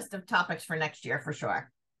my list of topics for next year for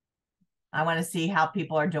sure. I want to see how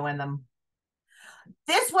people are doing them.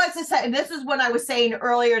 This is when I was saying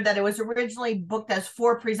earlier that it was originally booked as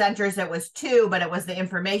 4 presenters. It was 2, but it was the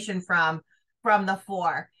information from the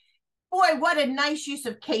 4. Boy, what a nice use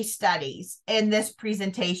of case studies in this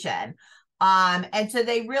presentation. And so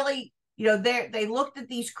they really, they looked at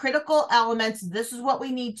these critical elements. This is what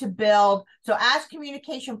we need to build. So as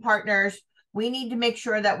communication partners, we need to make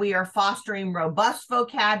sure that we are fostering robust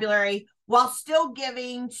vocabulary while still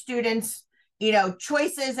giving students,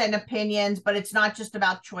 choices and opinions, but it's not just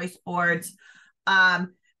about choice boards.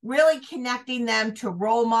 Really connecting them to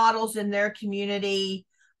role models in their community,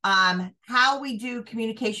 how we do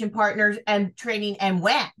communication partners and training and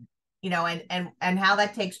when, and how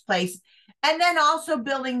that takes place. And then also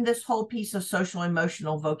building this whole piece of social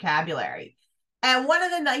emotional vocabulary. And one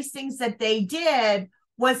of the nice things that they did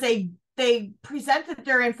was they presented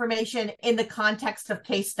their information in the context of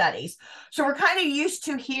case studies. So we're kind of used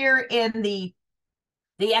to here in the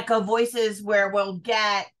Echo Voices where we'll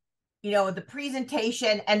get, the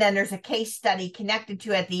presentation and then there's a case study connected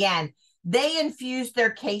to at the end. They infused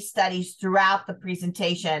their case studies throughout the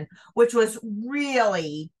presentation, which was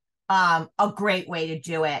really a great way to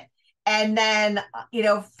do it. And then,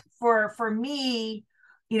 for me,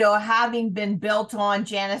 having been built on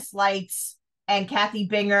Janice Light's and Kathy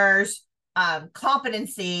Binger's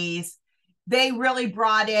competencies, they really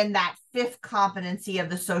brought in that 5th competency of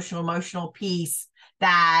the social emotional piece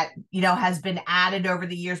that, has been added over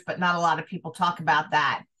the years, but not a lot of people talk about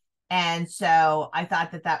that. And so I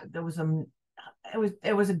thought that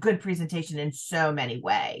it was a good presentation in so many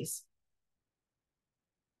ways.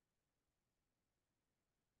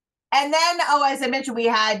 And then, as I mentioned, we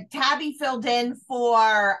had Tabby filled in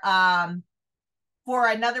for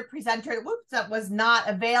another presenter that was not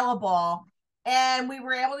available. And we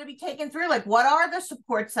were able to be taken through, like, what are the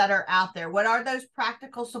supports that are out there? What are those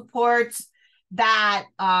practical supports that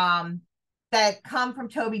come from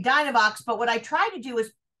Tobii Dynavox? But what I tried to do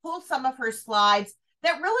is pull some of her slides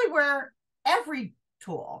that really were every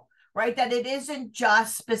tool, right? That it isn't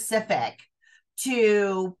just specific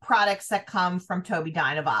to products that come from Tobii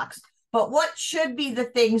Dynavox, but what should be the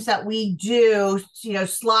things that we do,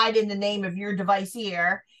 slide in the name of your device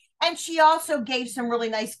here. And she also gave some really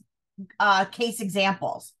nice case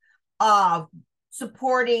examples of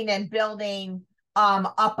supporting and building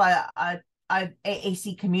up a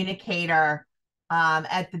AAC communicator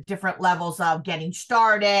at the different levels of getting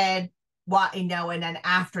started, and then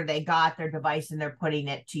after they got their device and they're putting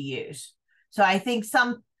it to use. So I think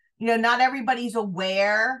not everybody's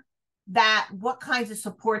aware that what kinds of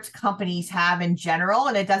supports companies have in general.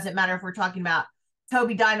 And it doesn't matter if we're talking about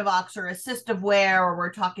Tobii Dynavox or AssistiveWare, or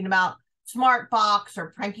we're talking about SmartBox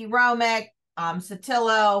or Prenke Romic,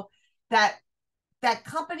 Satillo, that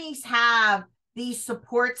companies have these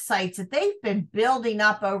support sites that they've been building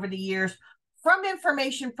up over the years from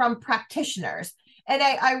information from practitioners. And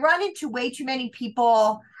I run into way too many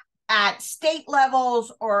people at state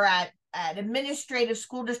levels or at administrative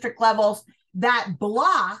school district levels that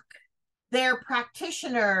block their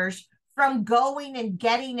practitioners from going and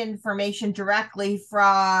getting information directly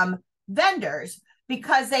from vendors,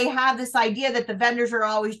 because they have this idea that the vendors are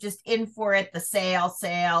always just in for it, the sale,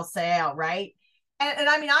 right? And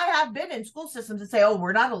I mean, I have been in school systems that say, oh,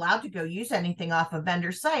 we're not allowed to go use anything off a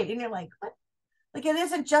vendor site. And you're like, what? Like, it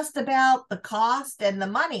isn't just about the cost and the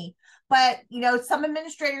money, but, some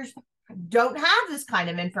administrators don't have this kind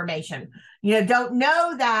of information, don't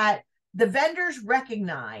know that the vendors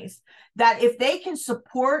recognize that if they can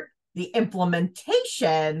support the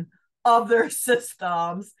implementation of their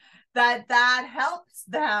systems, that helps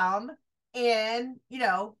them in,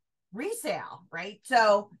 resale, right?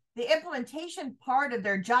 So the implementation part of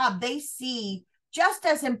their job, they see just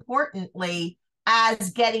as importantly as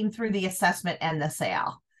getting through the assessment and the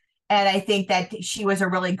sale. And I think that she was a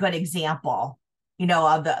really good example,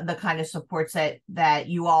 of the kind of supports that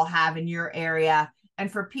you all have in your area.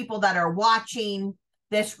 And for people that are watching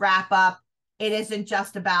this wrap up, it isn't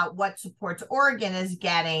just about what supports Oregon is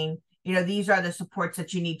getting. These are the supports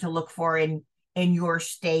that you need to look for in your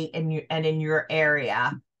state and in your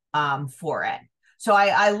area for it. So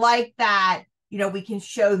I like that, we can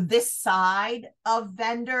show this side of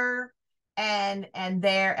vendor and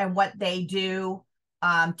what they do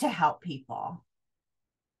to help people.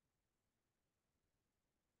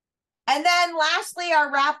 And then lastly,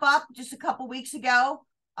 our wrap up just a couple weeks ago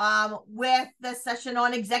with the session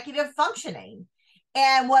on executive functioning.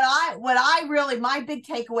 And what I really, my big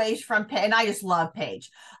takeaways from Paige, and I just love Paige.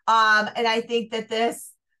 And I think that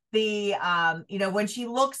when she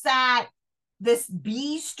looks at this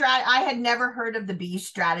B strat, I had never heard of the B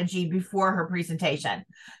strategy before her presentation.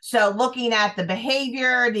 So looking at the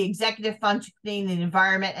behavior, the executive functioning, the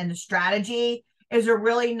environment, and the strategy is a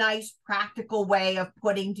really nice practical way of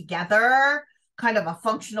putting together kind of a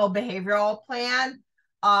functional behavioral plan.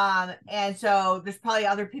 And so there's probably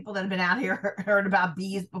other people that have been out here heard about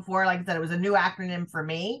B's before. Like I said, it was a new acronym for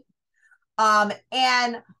me.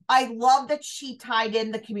 And I love that she tied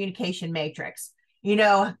in the communication matrix,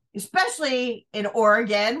 especially in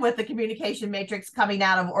Oregon with the communication matrix coming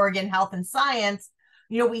out of Oregon Health and Science.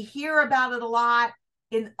 We hear about it a lot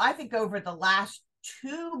I think over the last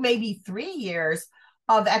 2, maybe 3 years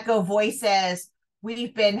of Echo Voices.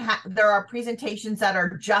 There are presentations that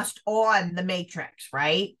are just on the matrix,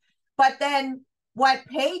 right? But then what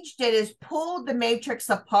Paige did is pulled the matrix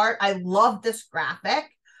apart. I love this graphic.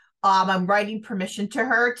 I'm writing permission to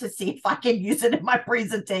her to see if I can use it in my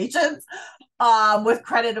presentations, with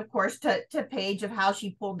credit, of course, to Paige of how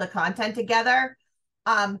she pulled the content together.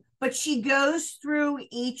 But she goes through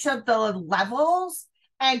each of the levels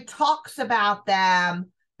and talks about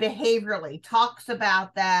them behaviorally, talks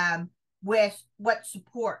about them with what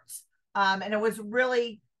supports. And it was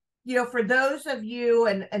really, for those of you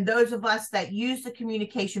and those of us that use the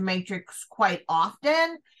communication matrix quite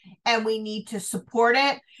often, and we need to support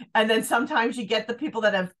it. And then sometimes you get the people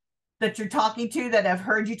that you're talking to that have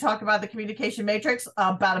heard you talk about the communication matrix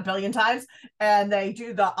about 1 billion times, and they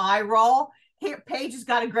do the eye roll. Here, Paige has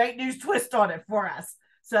got a great news twist on it for us.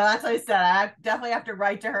 So that's what I said. I definitely have to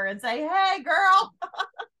write to her and say, hey, girl,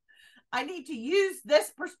 I need to use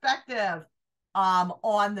this perspective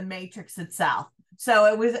on the matrix itself. So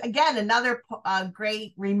it was, again, another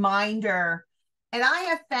great reminder. And I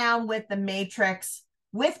have found with the matrix,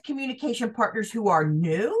 with communication partners who are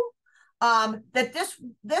new, that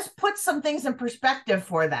this puts some things in perspective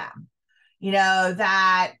for them. And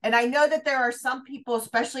I know that there are some people,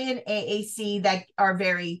 especially in AAC, that are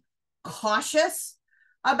very cautious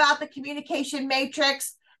about the communication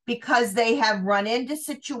matrix because they have run into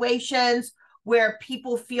situations where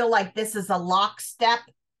people feel like this is a lockstep,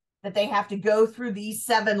 that they have to go through these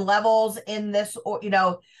 7 levels in this,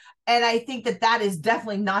 and I think that is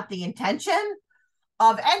definitely not the intention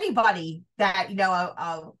of anybody that,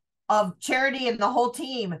 of Charity and the whole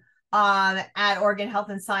team at Oregon Health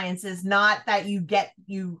and Science. Is not that you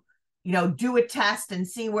do a test and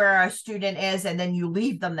see where a student is and then you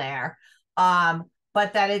leave them there.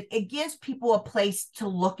 But that it gives people a place to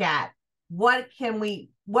look at what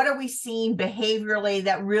are we seeing behaviorally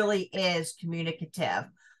that really is communicative.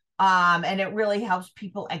 And it really helps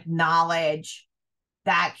people acknowledge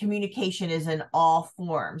that communication is in all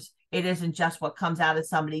forms. It isn't just what comes out of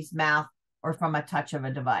somebody's mouth or from a touch of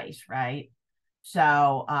a device, right?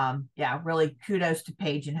 So, really kudos to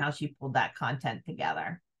Paige and how she pulled that content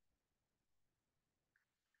together.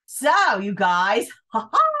 So, you guys,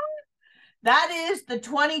 that is the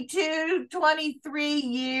 22-23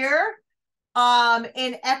 year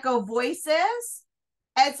in Echo Voices.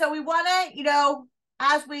 And so we want to,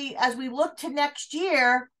 as we look to next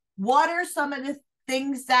year, what are some of the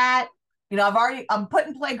things that, I'm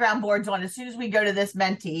putting playground boards on as soon as we go to this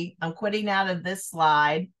Menti. I'm quitting out of this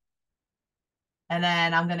slide. And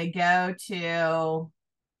then I'm going to go to,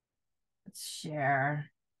 let's share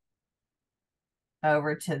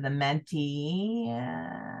over to the Menti.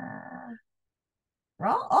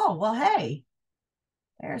 Well, hey,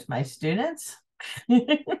 there's my students.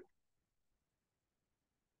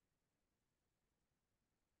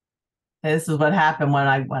 This is what happened when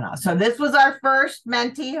I went off. So this was our first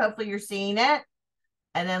Menti. Hopefully you're seeing it.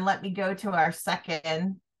 And then let me go to our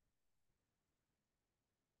second.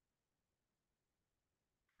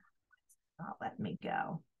 Oh, let me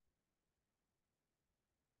go.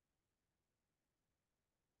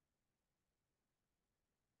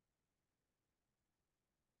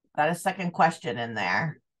 Got a second question in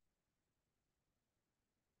there.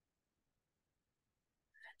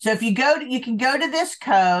 So if you can go to this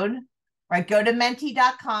code, right? Go to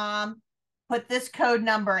menti.com, put this code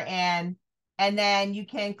number in, and then you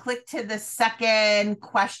can click to the second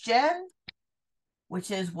question, which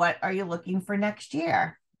is, what are you looking for next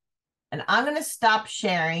year? And I'm going to stop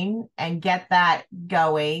sharing and get that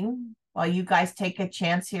going while you guys take a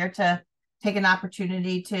chance here to take an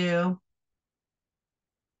opportunity to.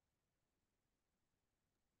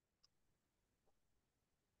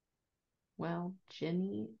 Well,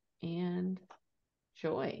 Jenny and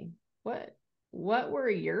Joy, what what were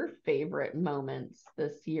your favorite moments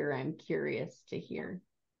this year? I'm curious to hear.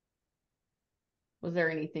 Was there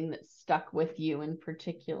anything that stuck with you in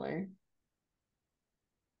particular?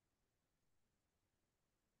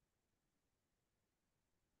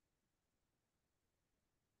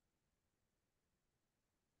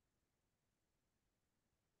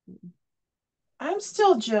 I'm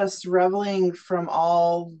still just reveling from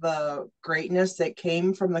all the greatness that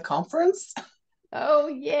came from the conference. Oh,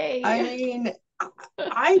 yay. I mean,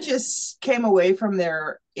 I just came away from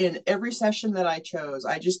there in every session that I chose.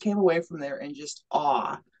 I just came away from there in just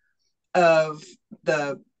awe of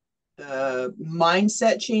the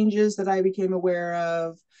mindset changes that I became aware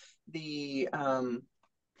of, the I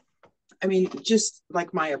mean, just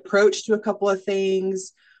like my approach to a couple of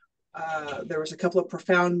things. There was a couple of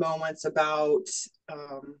profound moments about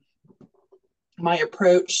my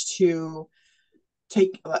approach to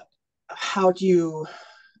take how do you,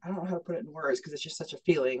 I don't know how to put it in words because it's just such a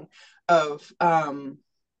feeling of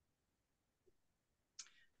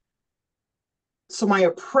so my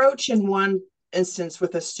approach in one instance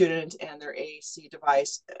with a student and their AAC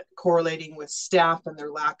device correlating with staff and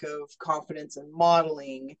their lack of confidence in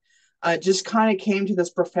modeling just kind of came to this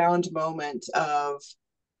profound moment of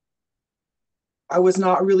I was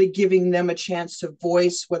not really giving them a chance to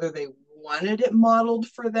voice whether they wanted it modeled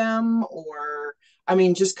for them or, I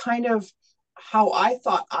mean, just kind of how I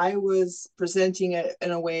thought I was presenting it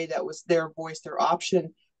in a way that was their voice, their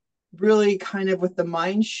option, really kind of with the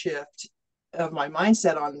mind shift of my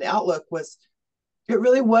mindset on the outlook was it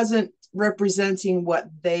really wasn't representing what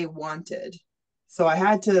they wanted. So I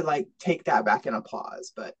had to like take that back in a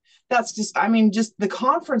pause. But that's just, I mean, just the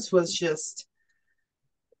conference was just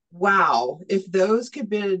wow. If those could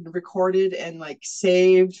be recorded and like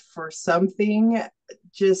saved for something,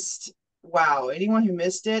 just wow. Anyone who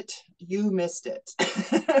missed it, you missed it.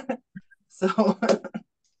 So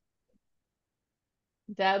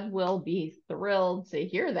Deb will be thrilled to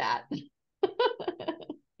hear that.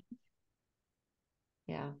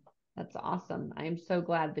 Yeah, that's awesome. I'm so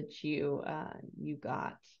glad that you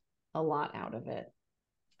got a lot out of it.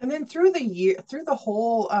 and then through the year, through the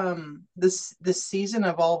whole this season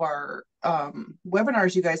of all of our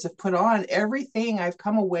webinars you guys have put on, everything I've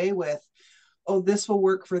come away with, oh, this will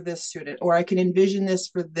work for this student, or I can envision this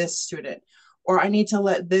for this student, or I need to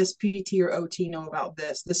let this PT or OT know about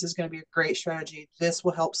this. This is going to be a great strategy. This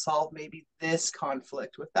will help solve maybe this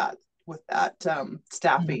conflict with that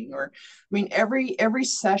staffing. Or I mean, every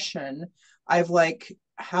session I've like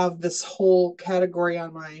have this whole category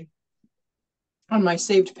on my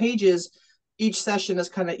saved pages. Each session is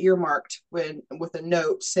kind of earmarked with a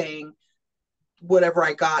note saying whatever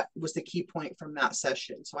I got was the key point from that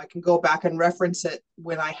session. So I can go back and reference it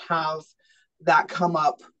when I have that come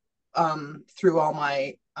up through all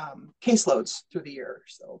my caseloads through the year.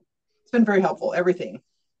 So it's been very helpful, everything.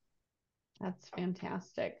 That's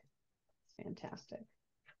fantastic. Fantastic.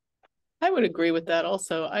 I would agree with that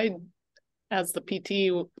also. As the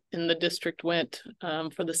PT in the district went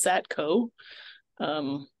for the SATCO,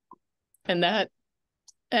 and that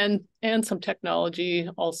and some technology,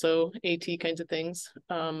 also AT kinds of things.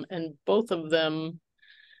 And both of them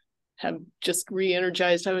have just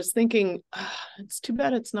re-energized. I was thinking, it's too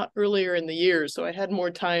bad it's not earlier in the year, so I had more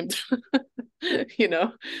time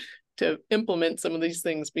to, to implement some of these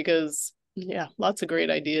things because, yeah, lots of great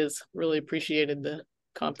ideas. Really appreciated the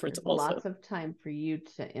conference. There's also lots of time for you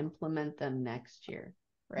to implement them next year,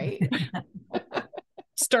 right?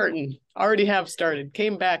 already have started,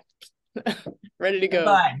 came back ready to go.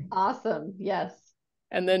 Goodbye. Awesome. Yes.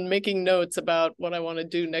 And then making notes about what I want to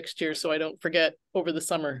do next year so I don't forget over the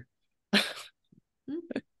summer.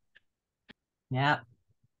 Yeah.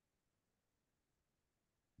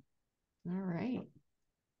 All right.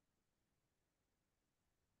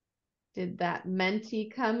 Did that Menti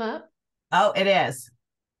come up? Oh, it is.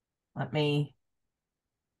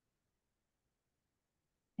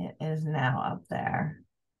 It is now up there.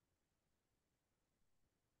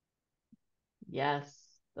 Yes,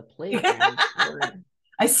 the playground board.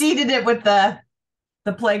 I seeded it with the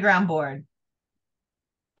playground board.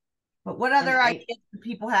 But what other ideas do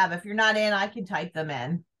people have? If you're not in, I can type them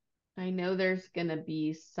in. I know there's going to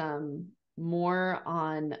be some more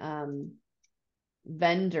on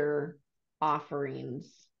vendor offerings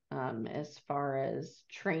as far as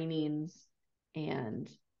trainings and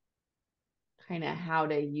kind of how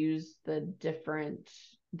to use the different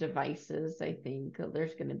devices. I think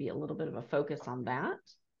there's going to be a little bit of a focus on that.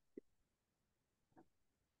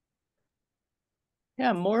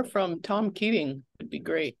 Yeah, more from Tom Keating would be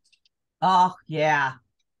great. Oh, yeah.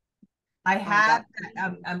 I have,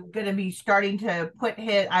 that. I'm going to be starting to put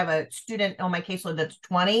I have a student on my caseload that's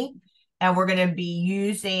 20, and we're going to be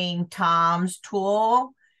using Tom's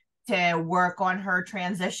tool to work on her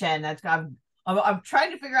transition. I'm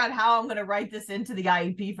trying to figure out how I'm going to write this into the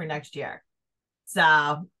IEP for next year.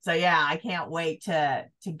 So yeah, I can't wait to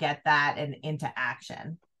get that and into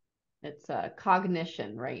action. It's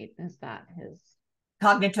cognition, right? Is that his?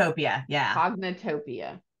 Cognitopia, yeah.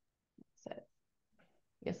 Cognitopia. That's it.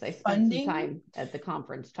 Yes, I spent some time at the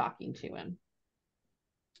conference talking to him.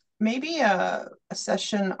 Maybe a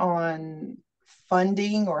session on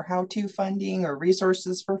funding or how-to funding or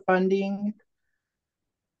resources for funding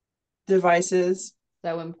devices.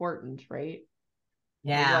 So important, right?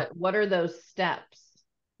 Yeah. What are those steps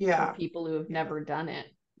for people who have never done it,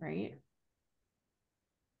 right?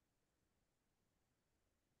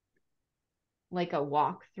 Like a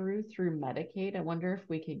walkthrough through Medicaid. I wonder if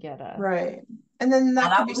we could get a right. And then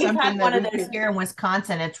that could be we've something had that one of those here in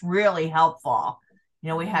Wisconsin. It's really helpful.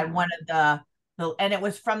 We had one of the and it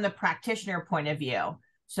was from the practitioner point of view.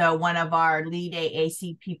 So one of our lead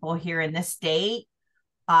AAC people here in the state,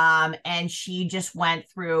 and she just went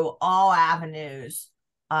through all avenues,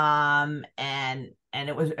 and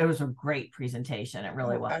it was a great presentation. It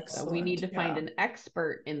really was. Excellent. So we need to find an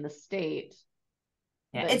expert in the state.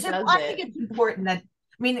 Yeah, I think it's important that,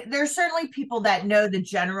 there's certainly people that know the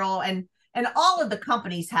general, and all of the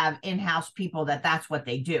companies have in-house people that's what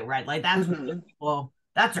they do, right? Like that's what people,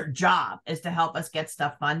 that's their job, is to help us get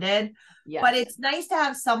stuff funded. Yes. But it's nice to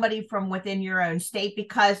have somebody from within your own state,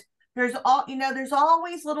 because there's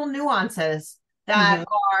always little nuances that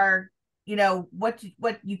are, what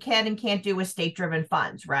you can and can't do with state-driven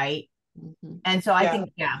funds, right? And so I think,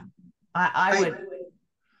 I would.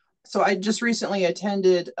 So I just recently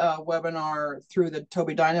attended a webinar through the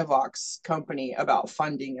Toby Dynavox company about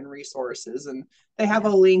funding and resources, and they have a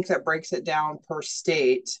link that breaks it down per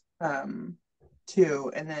state,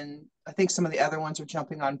 too. And then I think some of the other ones are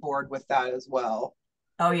jumping on board with that as well.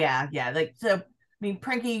 Oh yeah, like, so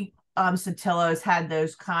Prinky Sotillo's had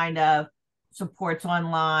those kind of supports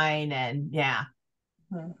online, and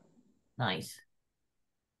nice.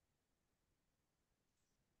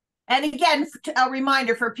 And again, a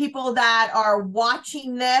reminder for people that are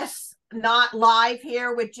watching this not live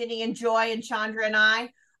here with Ginny and Joy and Chandra and I,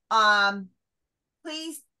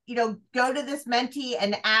 please, go to this Menti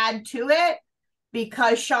and add to it,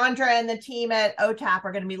 because Chandra and the team at OTAP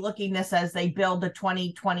are going to be looking this as they build the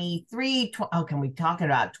 2023. Can we talk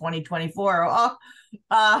about 2024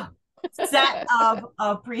 set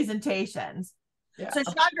of presentations? Yeah. So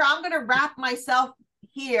Chandra, I'm going to wrap myself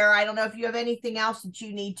here. I don't know if you have anything else that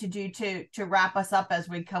you need to do to wrap us up as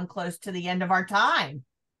we come close to the end of our time.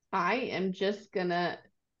 I am just gonna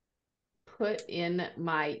put in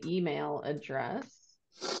my email address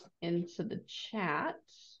into the chat,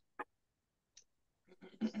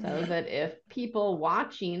 so that if people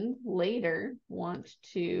watching later want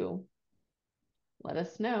to let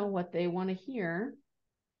us know what they want to hear,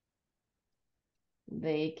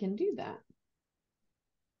 they can do that.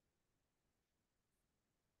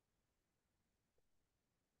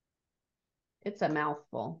 It's a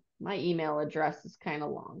mouthful. My email address is kind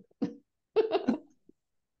of long.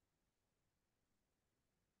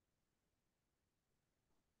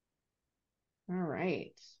 All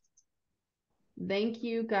right. Thank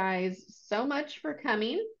you guys so much for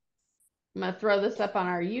coming. I'm going to throw this up on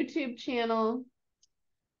our YouTube channel.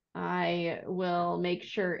 I will make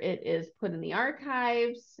sure it is put in the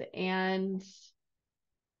archives, and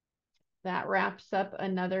that wraps up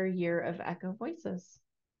another year of Echo Voices.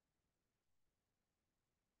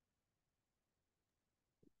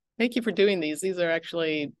 Thank you for doing these. These are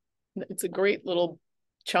actually, it's a great little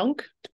chunk